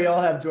be fair, we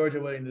all have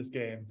Georgia winning this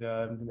game,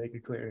 to make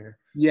it clear here.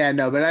 Yeah,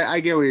 no, but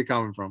I get where you're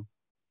coming from.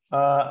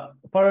 Part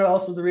of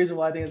also the reason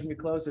why I think it's going to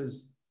be close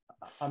is,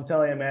 I'm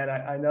telling you, man,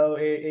 I know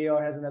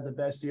AR hasn't had the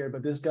best year,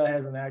 but this guy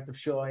has an act of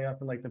showing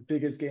up in the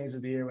biggest games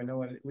of the year when no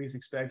one at least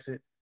expects it.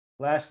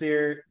 Last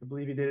year, I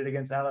believe he did it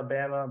against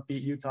Alabama,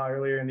 beat Utah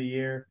earlier in the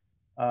year.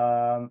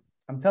 I'm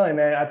telling you,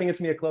 man, I think it's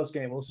going to be a close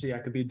game. We'll see. I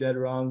could be dead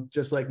wrong,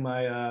 just like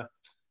my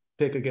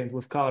pick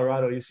with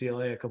Colorado,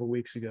 UCLA a couple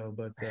weeks ago,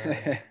 but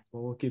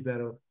we'll keep that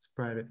it's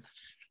private.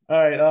 All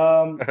right,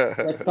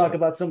 let's talk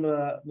about some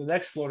of the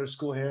next Florida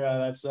school here.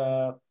 That's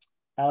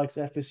Alex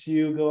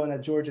FSU going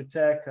at Georgia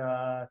Tech.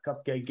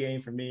 Cupcake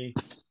game for me.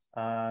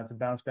 It's a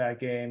bounce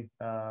back game.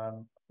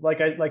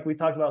 Like we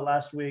talked about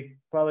last week,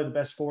 probably the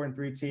best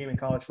 4-3 team in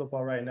college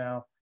football right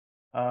now.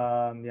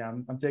 Yeah,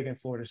 I'm taking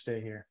Florida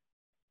State here.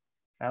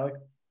 Alec?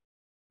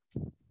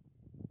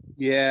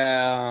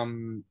 Yeah,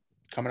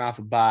 coming off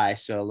a bye,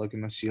 so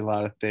looking to see a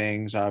lot of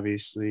things.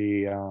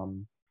 Obviously,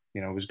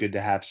 it was good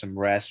to have some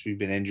rest. We've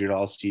been injured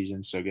all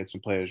season, so get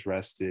some players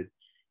rested.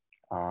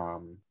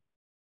 Um,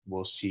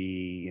 we'll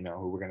see,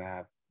 who we're gonna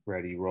have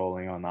ready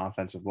rolling on the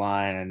offensive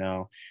line. I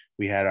know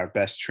we had our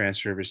best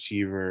transfer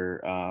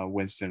receiver,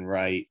 Winston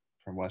Wright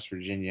from West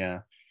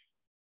Virginia.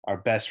 Our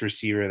best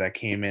receiver that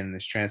came in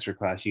this transfer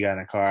class, he got in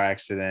a car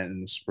accident in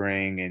the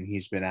spring and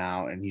he's been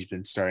out and he's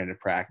been starting to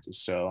practice.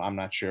 So I'm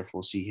not sure if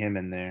we'll see him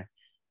in there.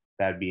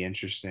 That'd be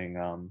interesting.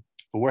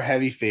 But we're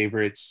heavy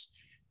favorites.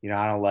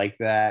 I don't like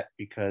that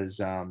because,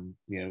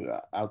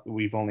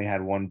 we've only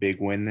had one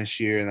big win this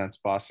year, and that's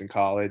Boston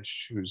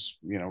College, who's,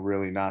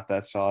 really not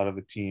that solid of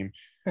a team.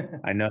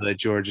 I know that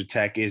Georgia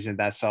Tech isn't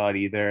that solid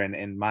either.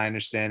 And my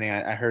understanding,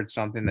 I heard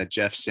something that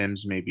Jeff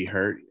Sims may be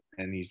hurt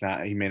and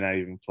he may not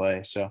even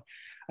play. So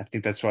I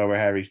think that's why we're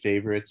heavy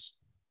favorites.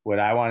 What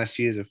I want to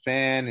see as a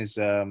fan is,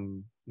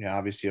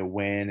 obviously a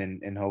win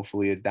and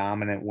hopefully a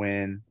dominant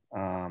win.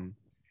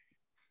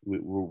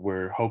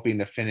 We're hoping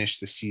to finish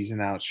the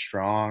season out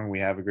strong. We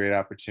have a great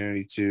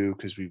opportunity to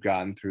because we've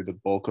gotten through the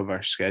bulk of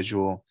our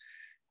schedule.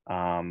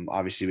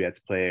 Obviously, we have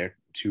to play our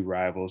two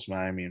rivals,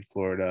 Miami and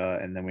Florida,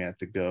 and then we have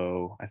to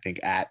go, I think,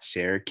 at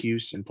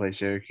Syracuse and play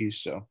Syracuse.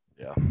 So,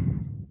 Yeah.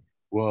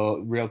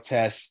 Well, real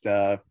test,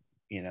 for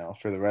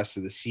the rest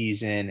of the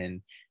season.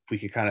 And if we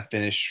could kind of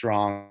finish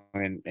strong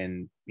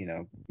and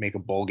make a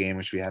bowl game,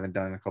 which we haven't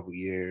done in a couple of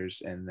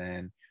years, and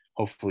then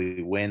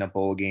hopefully win a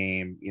bowl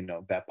game,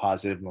 that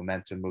positive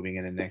momentum moving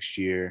into next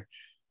year.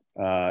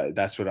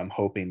 That's what I'm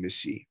hoping to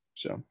see.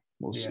 So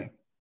we'll see.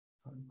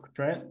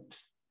 Trent?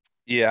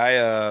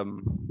 Yeah,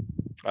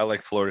 I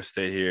like Florida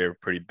State here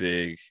pretty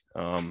big.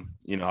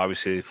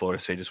 Obviously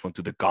Florida State just went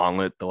through the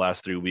gauntlet the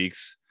last 3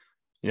 weeks.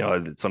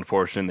 It's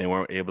unfortunate they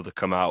weren't able to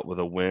come out with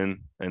a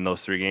win in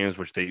those 3 games,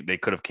 which they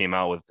could have came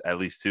out with at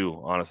least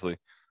 2, honestly.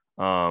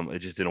 It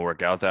just didn't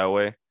work out that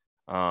way.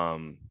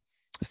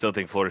 Still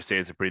think Florida State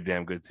is a pretty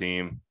damn good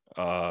team.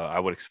 I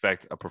would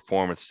expect a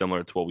performance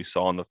similar to what we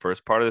saw in the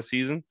first part of the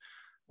season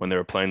when they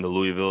were playing the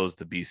Louisvilles,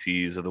 the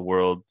BCs of the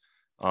world,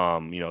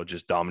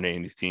 just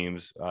dominating these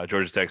teams.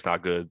 Georgia Tech's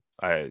not good.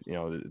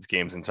 It's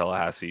games in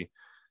Tallahassee.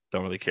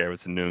 Don't really care if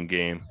it's a noon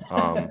game.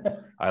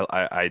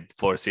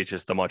 Florida State's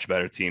just a much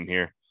better team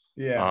here.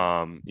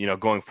 Yeah.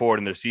 Going forward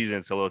in their season,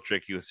 it's a little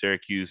tricky with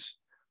Syracuse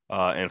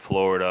and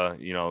Florida.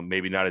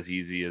 Maybe not as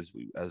easy as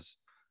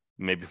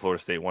maybe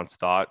Florida State once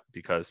thought,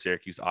 because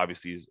Syracuse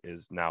obviously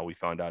is now, we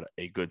found out,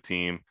 a good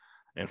team,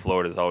 and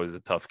Florida is always a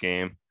tough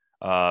game.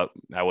 I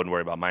wouldn't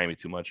worry about Miami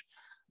too much.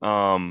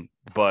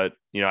 But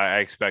I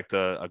expect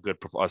a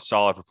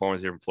solid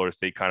performance here from Florida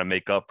State, kind of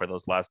make up for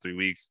those last 3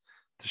 weeks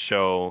to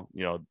show,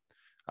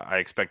 I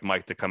expect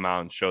Mike to come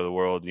out and show the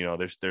world,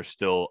 they're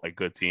still a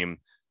good team.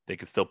 They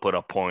can still put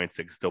up points.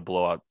 They can still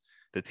blow out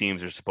the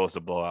teams they're supposed to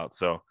blow out.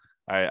 So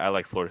I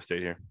like Florida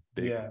State here.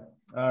 Big. Yeah.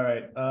 All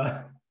right.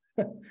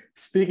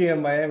 Speaking of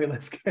Miami,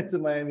 let's get to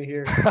Miami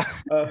here.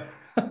 Look,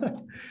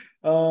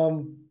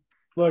 I'm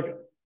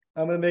going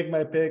to make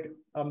my pick.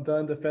 I'm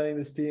done defending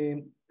this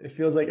team. It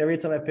feels like every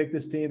time I pick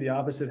this team, the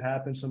opposite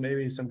happens. So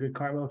maybe some good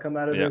karma will come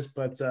out of this.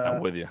 But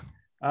I'm with you.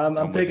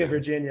 I'm taking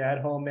Virginia at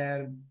home,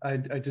 man. I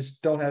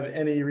just don't have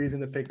any reason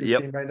to pick this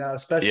team right now,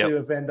 especially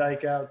with Van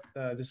Dyke out.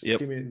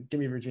 Give me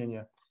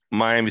Virginia.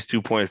 Miami's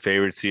 2-point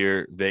favorites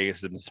here.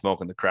 Vegas has been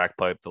smoking the crack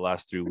pipe the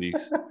last 3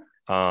 weeks.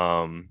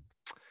 Don't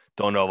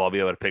know if I'll be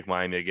able to pick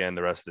Miami again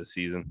the rest of the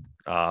season.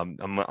 I'm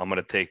going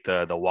to take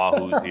the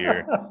Wahoos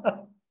here.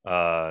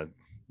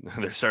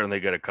 They're certainly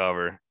going to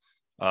cover.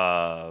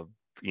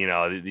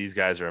 These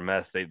guys are a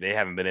mess. They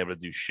haven't been able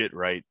to do shit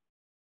right,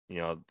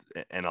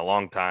 in a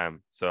long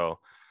time. So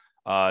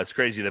it's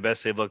crazy. The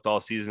best they've looked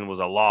all season was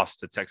a loss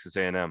to Texas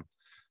A&M.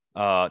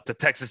 I'd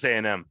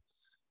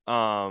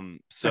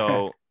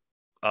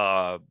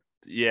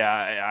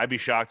be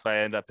shocked if I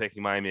end up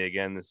picking Miami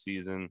again this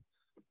season.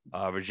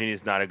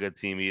 Virginia's not a good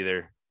team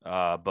either,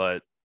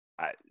 but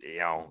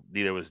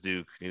neither was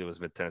Duke, neither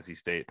was Mid-Tennessee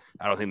State.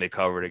 I don't think they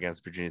covered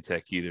against Virginia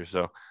Tech either.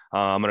 So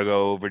I'm going to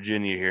go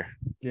Virginia here.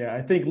 Yeah,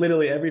 I think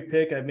literally every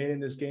pick I've made in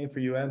this game for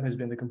UM has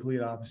been the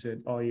complete opposite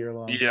all year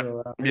long. Yep.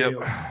 So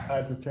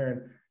tides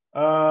return.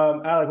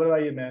 Alec, what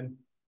about you, man?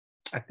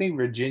 I think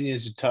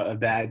Virginia's a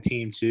bad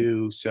team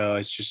too. So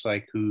it's just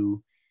like who's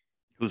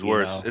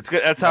worse? It's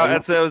good. That's how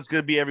it's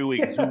going to be every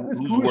week.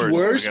 Who's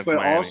worse, but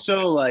Miami?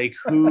 Also like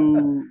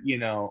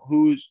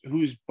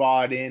who's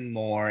bought in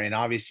more. And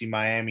obviously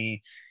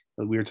Miami,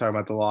 we were talking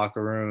about the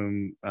locker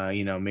room.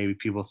 Maybe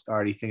people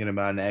already thinking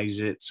about an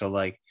exit. So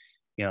like,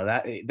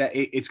 that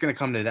it's going to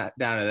come to that,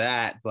 down to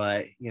that.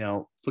 But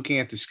looking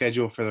at the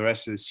schedule for the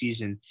rest of the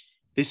season,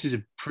 this is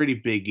a pretty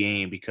big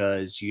game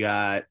because you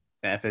got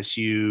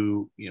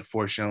FSU,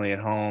 fortunately at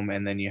home,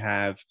 and then you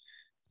have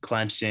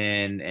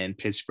Clemson and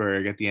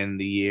Pittsburgh at the end of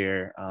the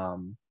year,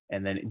 and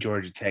then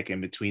Georgia Tech in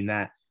between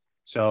that.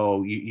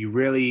 So you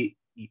really,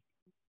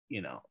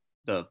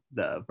 the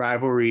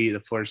rivalry, the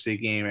Florida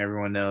State game,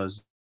 everyone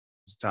knows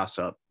it's a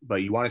toss-up.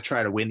 But you want to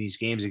try to win these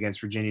games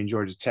against Virginia and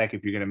Georgia Tech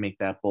if you're going to make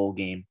that bowl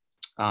game.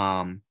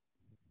 Man,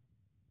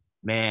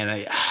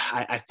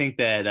 I think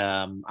that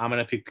I'm going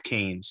to pick the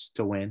Canes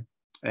to win.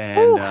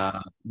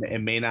 And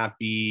it may not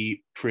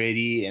be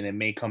pretty, and it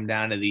may come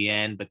down to the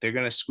end, but they're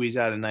going to squeeze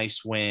out a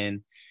nice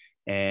win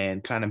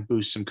and kind of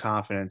boost some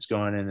confidence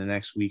going in the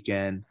next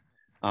weekend.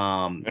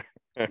 I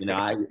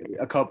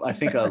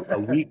think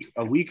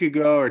a week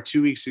ago or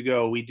 2 weeks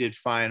ago, we did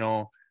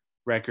final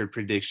record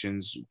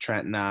predictions,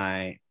 Trent and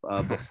I,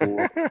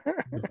 before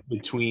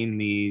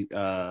between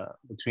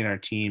our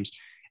teams.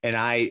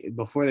 And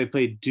before they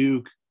played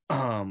Duke,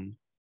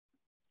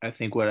 I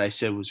think what I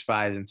said was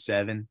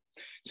 5-7.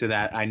 So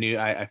that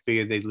I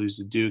figured they'd lose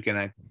to Duke, and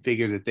I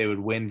figured that they would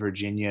win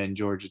Virginia and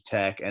Georgia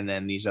Tech, and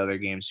then these other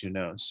games, who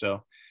knows?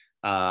 So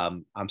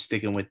I'm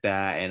sticking with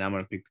that, and I'm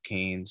going to pick the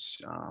Canes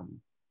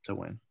to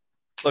win.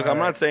 Look, I'm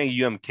not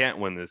saying UM can't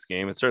win this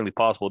game. It's certainly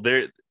possible.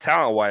 They're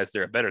talent-wise,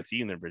 they're a better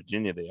team than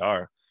Virginia. They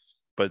are,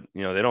 but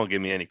they don't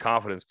give me any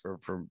confidence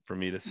for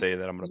me to say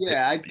that I'm going to.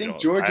 Yeah, I think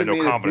Georgia I have no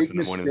made confidence a big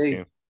in them winning this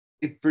game.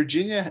 If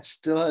Virginia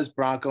still has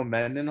Bronco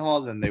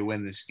Mendenhall, then they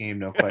win this game,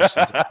 no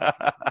questions.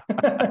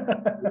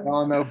 We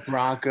all know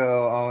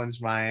Bronco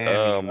owns Miami.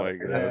 Oh my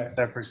God, that's a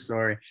separate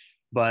story.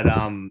 But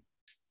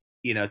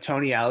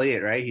Tony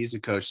Elliott, right? He's the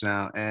coach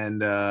now,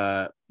 and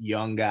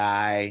young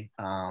guy.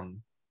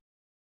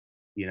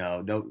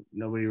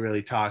 Nobody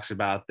really talks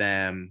about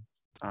them.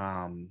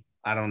 I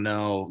don't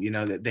know.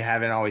 They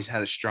haven't always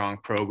had a strong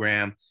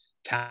program.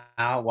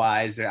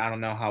 Talent-wise, I don't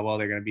know how well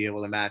they're going to be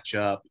able to match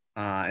up.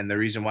 And the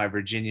reason why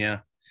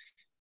Virginia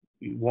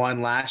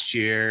won last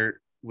year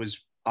was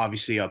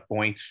obviously a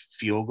Boink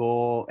field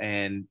goal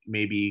and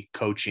maybe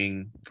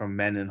coaching from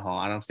Mendenhall.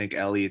 I don't think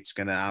Elliott's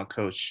going to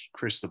outcoach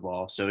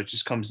Cristobal. So it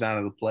just comes down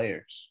to the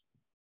players.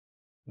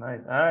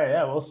 Nice. All right.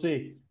 Yeah, we'll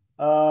see.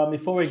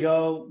 Before we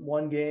go,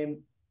 one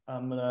game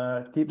I'm going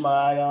to keep my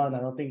eye on. I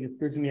don't think it's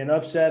going to be an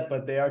upset,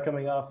 but they are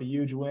coming off a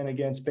huge win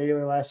against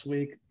Baylor last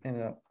week in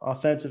an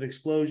offensive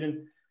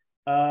explosion.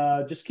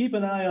 Just keep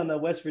an eye on the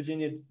West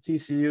Virginia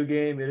TCU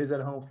game. It is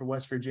at home for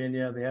West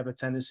Virginia. They have a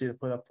tendency to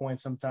put up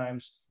points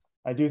sometimes.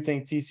 I do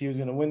think TCU is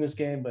going to win this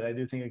game, but I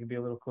do think it could be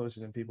a little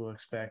closer than people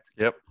expect.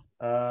 Yep.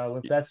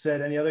 With that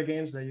said, any other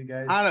games that you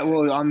guys?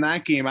 On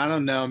that game, I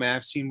don't know, man.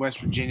 I've seen West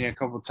Virginia a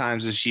couple of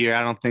times this year.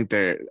 I don't think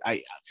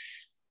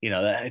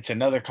it's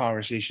another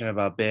conversation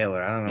about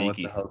Baylor. I don't know what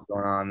the hell's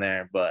going on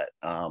there, but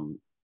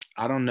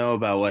I don't know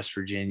about West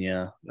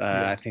Virginia.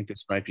 I think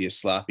this might be a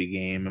sloppy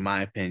game, in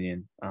my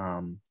opinion.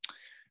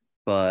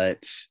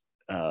 But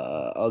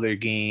other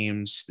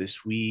games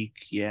this week,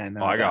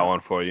 I got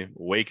one for you.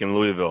 Wake and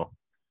Louisville.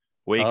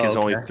 Wake is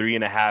only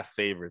 3.5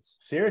 favorites.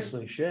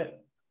 Seriously, shit.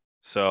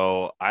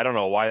 So I don't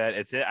know why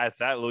it's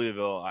at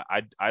Louisville.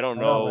 I don't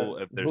know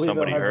if there's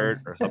somebody hurt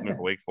or something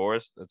for Wake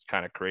Forest. That's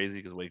kind of crazy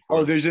because Wake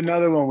Forest. Oh, there's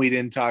another one we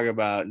didn't talk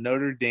about.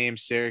 Notre Dame,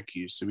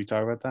 Syracuse. Did we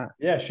talk about that?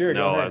 Yeah, sure.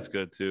 No, that's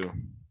good too.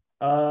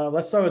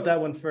 Let's start with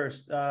that one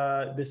first.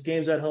 This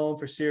game's at home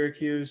for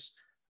Syracuse.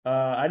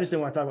 I just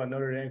didn't want to talk about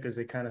Notre Dame because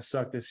they kind of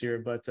suck this year,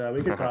 but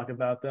we could talk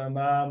about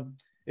them.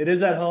 It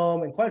is at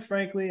home, and quite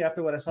frankly,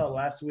 after what I saw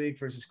last week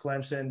versus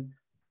Clemson,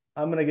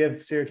 I'm going to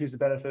give Syracuse the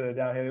benefit of the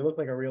doubt here. They look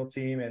like a real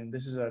team, and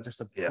this is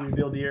just a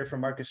rebuild year for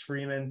Marcus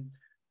Freeman.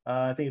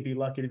 I think he'd be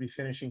lucky to be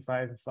finishing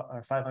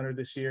 500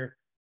 this year.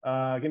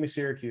 Give me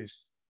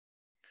Syracuse.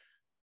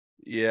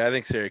 Yeah, I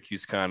think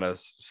Syracuse kind of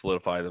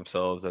solidified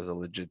themselves as a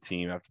legit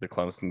team after the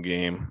Clemson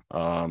game.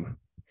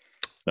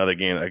 Another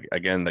game,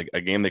 again,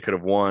 a game they could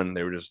have won.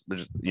 They're just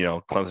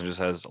Clemson just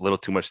has a little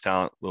too much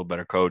talent, a little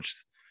better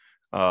coached.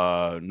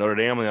 Notre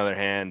Dame, on the other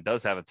hand,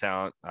 does have a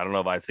talent. I don't know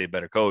if I'd say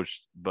better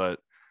coached, but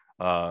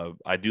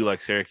I do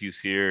like Syracuse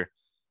here.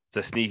 It's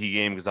a sneaky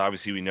game because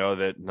obviously we know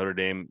that Notre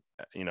Dame,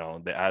 they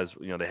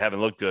haven't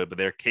looked good, but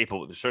they're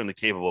capable. They're certainly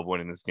capable of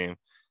winning this game.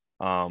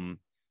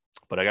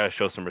 But I got to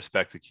show some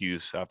respect to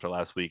Cuse after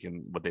last week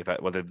and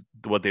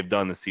what they've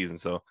done this season.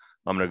 So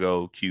I'm gonna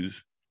go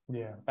Cuse.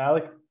 Yeah,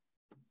 Alec.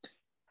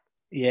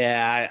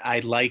 Yeah, I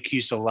like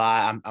Cuse a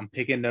lot. I'm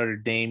picking Notre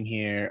Dame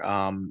here.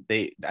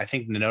 I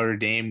think Notre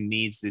Dame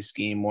needs this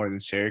game more than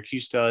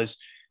Syracuse does.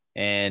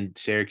 And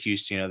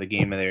Syracuse, the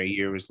game of their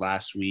year was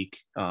last week.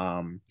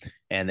 And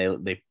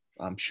they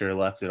I'm sure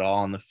left it all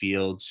on the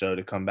field. So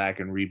to come back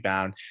and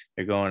rebound,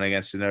 they're going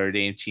against the Notre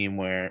Dame team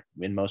where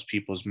in most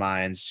people's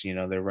minds,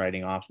 they're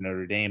writing off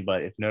Notre Dame.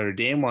 But if Notre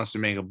Dame wants to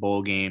make a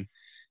bowl game,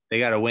 they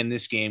got to win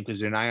this game because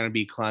they're not going to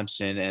beat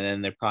Clemson, and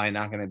then they're probably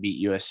not going to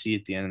beat USC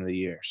at the end of the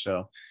year.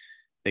 So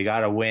they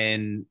got to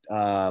win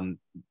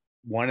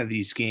one of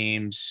these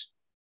games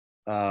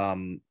out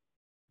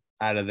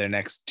of their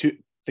next two.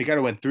 They got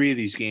to win 3 of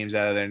these games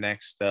out of their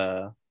next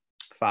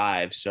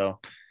 5. So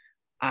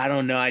I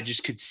don't know. I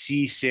just could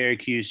see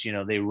Syracuse,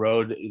 they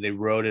rode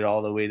it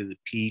all the way to the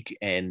peak,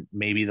 and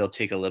maybe they'll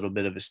take a little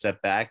bit of a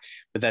step back,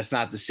 but that's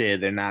not to say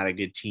they're not a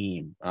good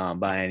team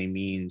by any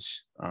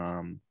means.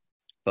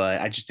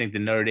 But I just think the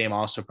Notre Dame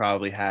also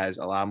probably has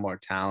a lot more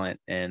talent,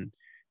 and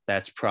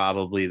that's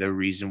probably the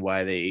reason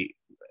why they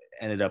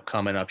ended up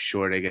coming up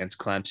short against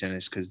Clemson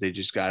is because they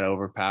just got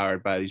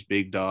overpowered by these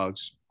big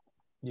dogs.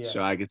 Yeah.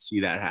 So I could see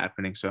that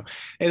happening. So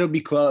it'll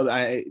be close.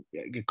 I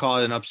could call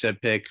it an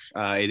upset pick.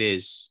 It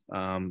is.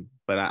 But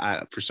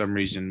I for some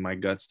reason, my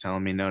gut's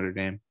telling me Notre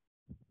Dame.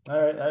 All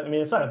right. I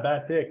mean, it's not a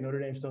bad pick. Notre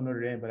Dame's still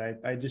Notre Dame, but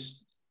I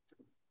just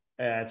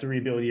it's a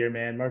rebuild year,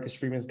 man. Marcus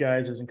Freeman's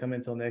guys doesn't come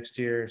until next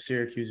year.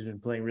 Syracuse has been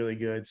playing really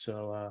good.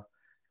 So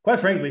quite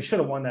frankly, should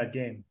have won that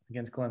game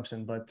against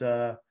Clemson. But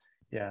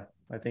yeah,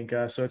 I think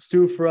so. It's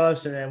 2 for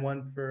us and then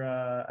 1 for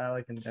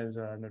Alec and as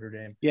Notre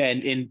Dame. Yeah,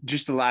 and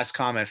just the last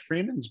comment,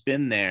 Freeman's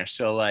been there.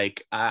 So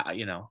like,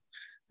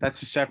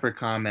 that's a separate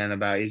comment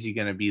about is he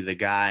going to be the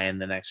guy in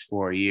the next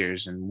 4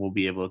 years, and we'll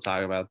be able to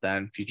talk about that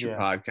in future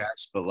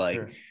podcasts. But like,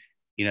 sure.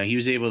 He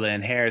was able to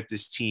inherit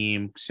this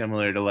team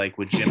similar to like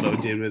what Jimbo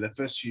did with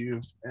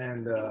FSU,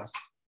 and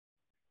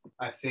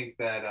I think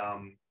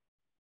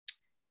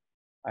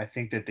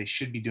that they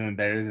should be doing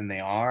better than they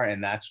are,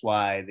 and that's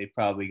why they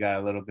probably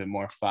got a little bit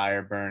more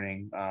fire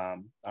burning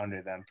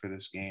under them for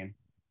this game.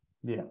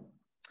 Yeah.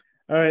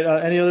 All right.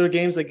 Any other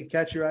games that could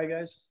catch your eye,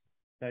 guys?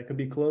 That could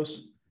be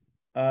close.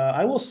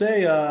 I will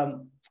say,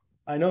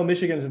 I know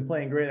Michigan's been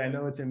playing great. I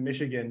know it's in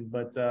Michigan,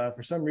 but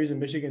for some reason,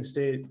 Michigan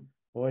State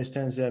always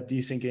tends to have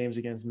decent games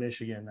against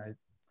Michigan. I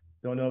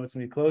don't know if it's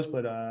going to be close,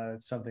 but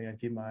it's something I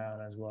keep my eye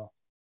on as well.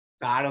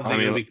 I don't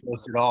think it'll be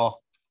close at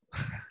all.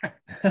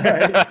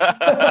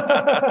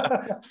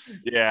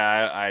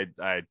 Yeah,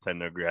 I tend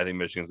to agree. I think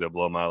Michigan's going to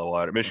blow them out of the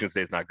water. Michigan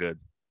State's not good.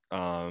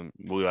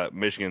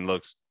 Michigan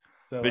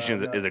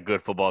is a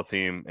good football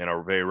team and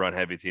a very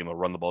run-heavy team. Will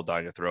run the ball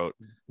down your throat.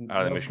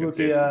 No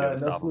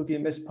fluky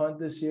missed punt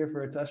this year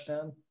for a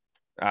touchdown.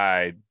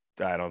 I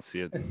don't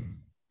see it.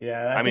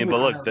 Yeah, I mean,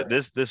 but look,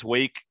 this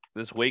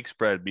Wake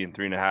spread being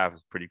 3.5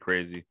 is pretty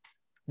crazy.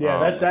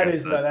 Yeah, that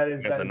is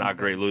a not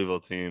great Louisville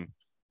team.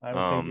 I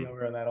would take the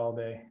over on that all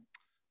day.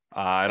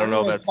 I don't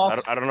know if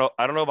that's I don't know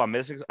if I'm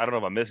missing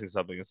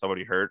something if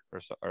somebody hurt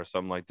or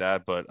something like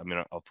that. But I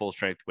mean, a full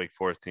strength Wake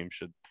Forest team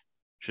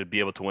should be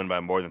able to win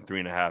by more than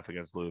 3.5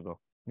 against Louisville.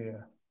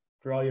 Yeah,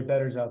 for all your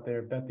bettors out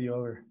there, bet the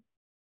over.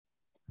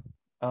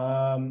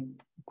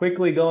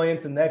 Quickly going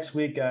into next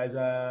week, guys,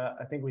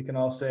 I think we can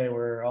all say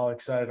we're all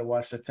excited to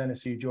watch the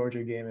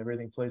Tennessee-Georgia game.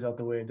 Everything plays out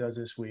the way it does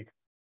this week.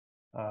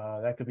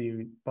 That could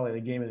be probably the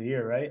game of the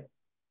year, right?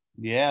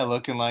 Yeah,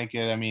 looking like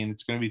it. I mean,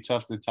 it's going to be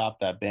tough to top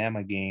that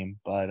Bama game,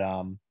 but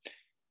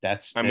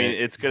it's going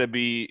to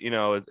be,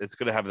 it's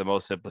going to have the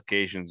most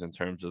implications in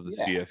terms of the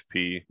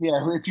CFP.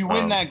 Yeah, if you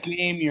win that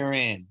game, you're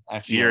in.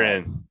 You're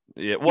in.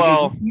 Yeah,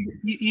 well,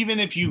 even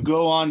if you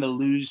go on to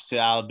lose to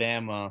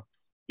Alabama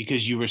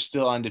because you were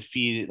still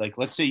undefeated, like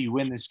let's say you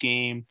win this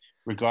game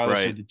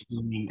regardless of the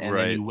team, and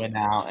then you win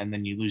out, and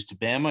then you lose to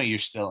Bama, you're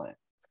still in.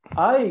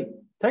 I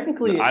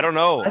don't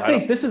know. I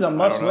think this is a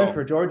must-win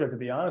for Georgia, to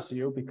be honest with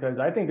you, because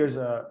I think there's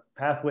a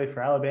pathway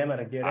for Alabama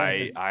to get in.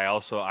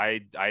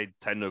 I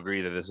tend to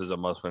agree that this is a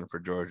must-win for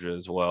Georgia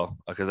as well,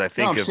 because I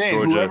think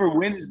whoever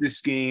wins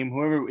this game,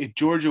 if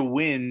Georgia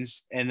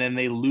wins and then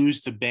they lose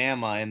to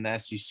Bama in the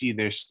SEC,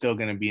 they're still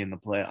going to be in the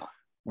playoff.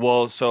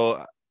 Well,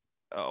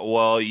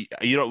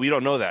 we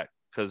don't know that,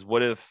 because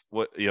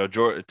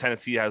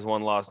Tennessee has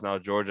one loss now,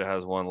 Georgia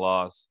has one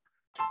loss.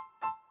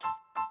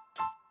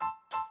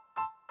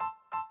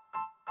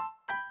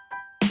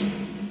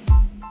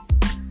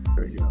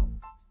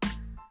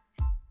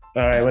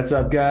 All right, what's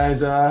up,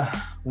 guys?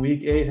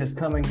 Week 8 has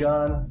come and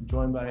gone. I'm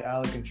joined by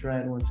Alec and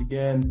Trent once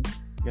again.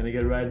 Gonna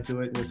get right into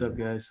it. What's up,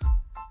 guys?